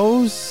am your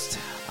host,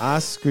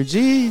 Oscar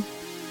G.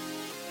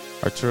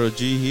 Arturo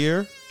G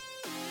here.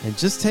 And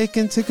just take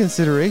into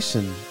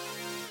consideration,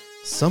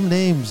 some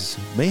names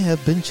may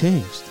have been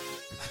changed.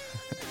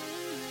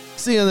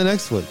 See you on the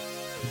next one.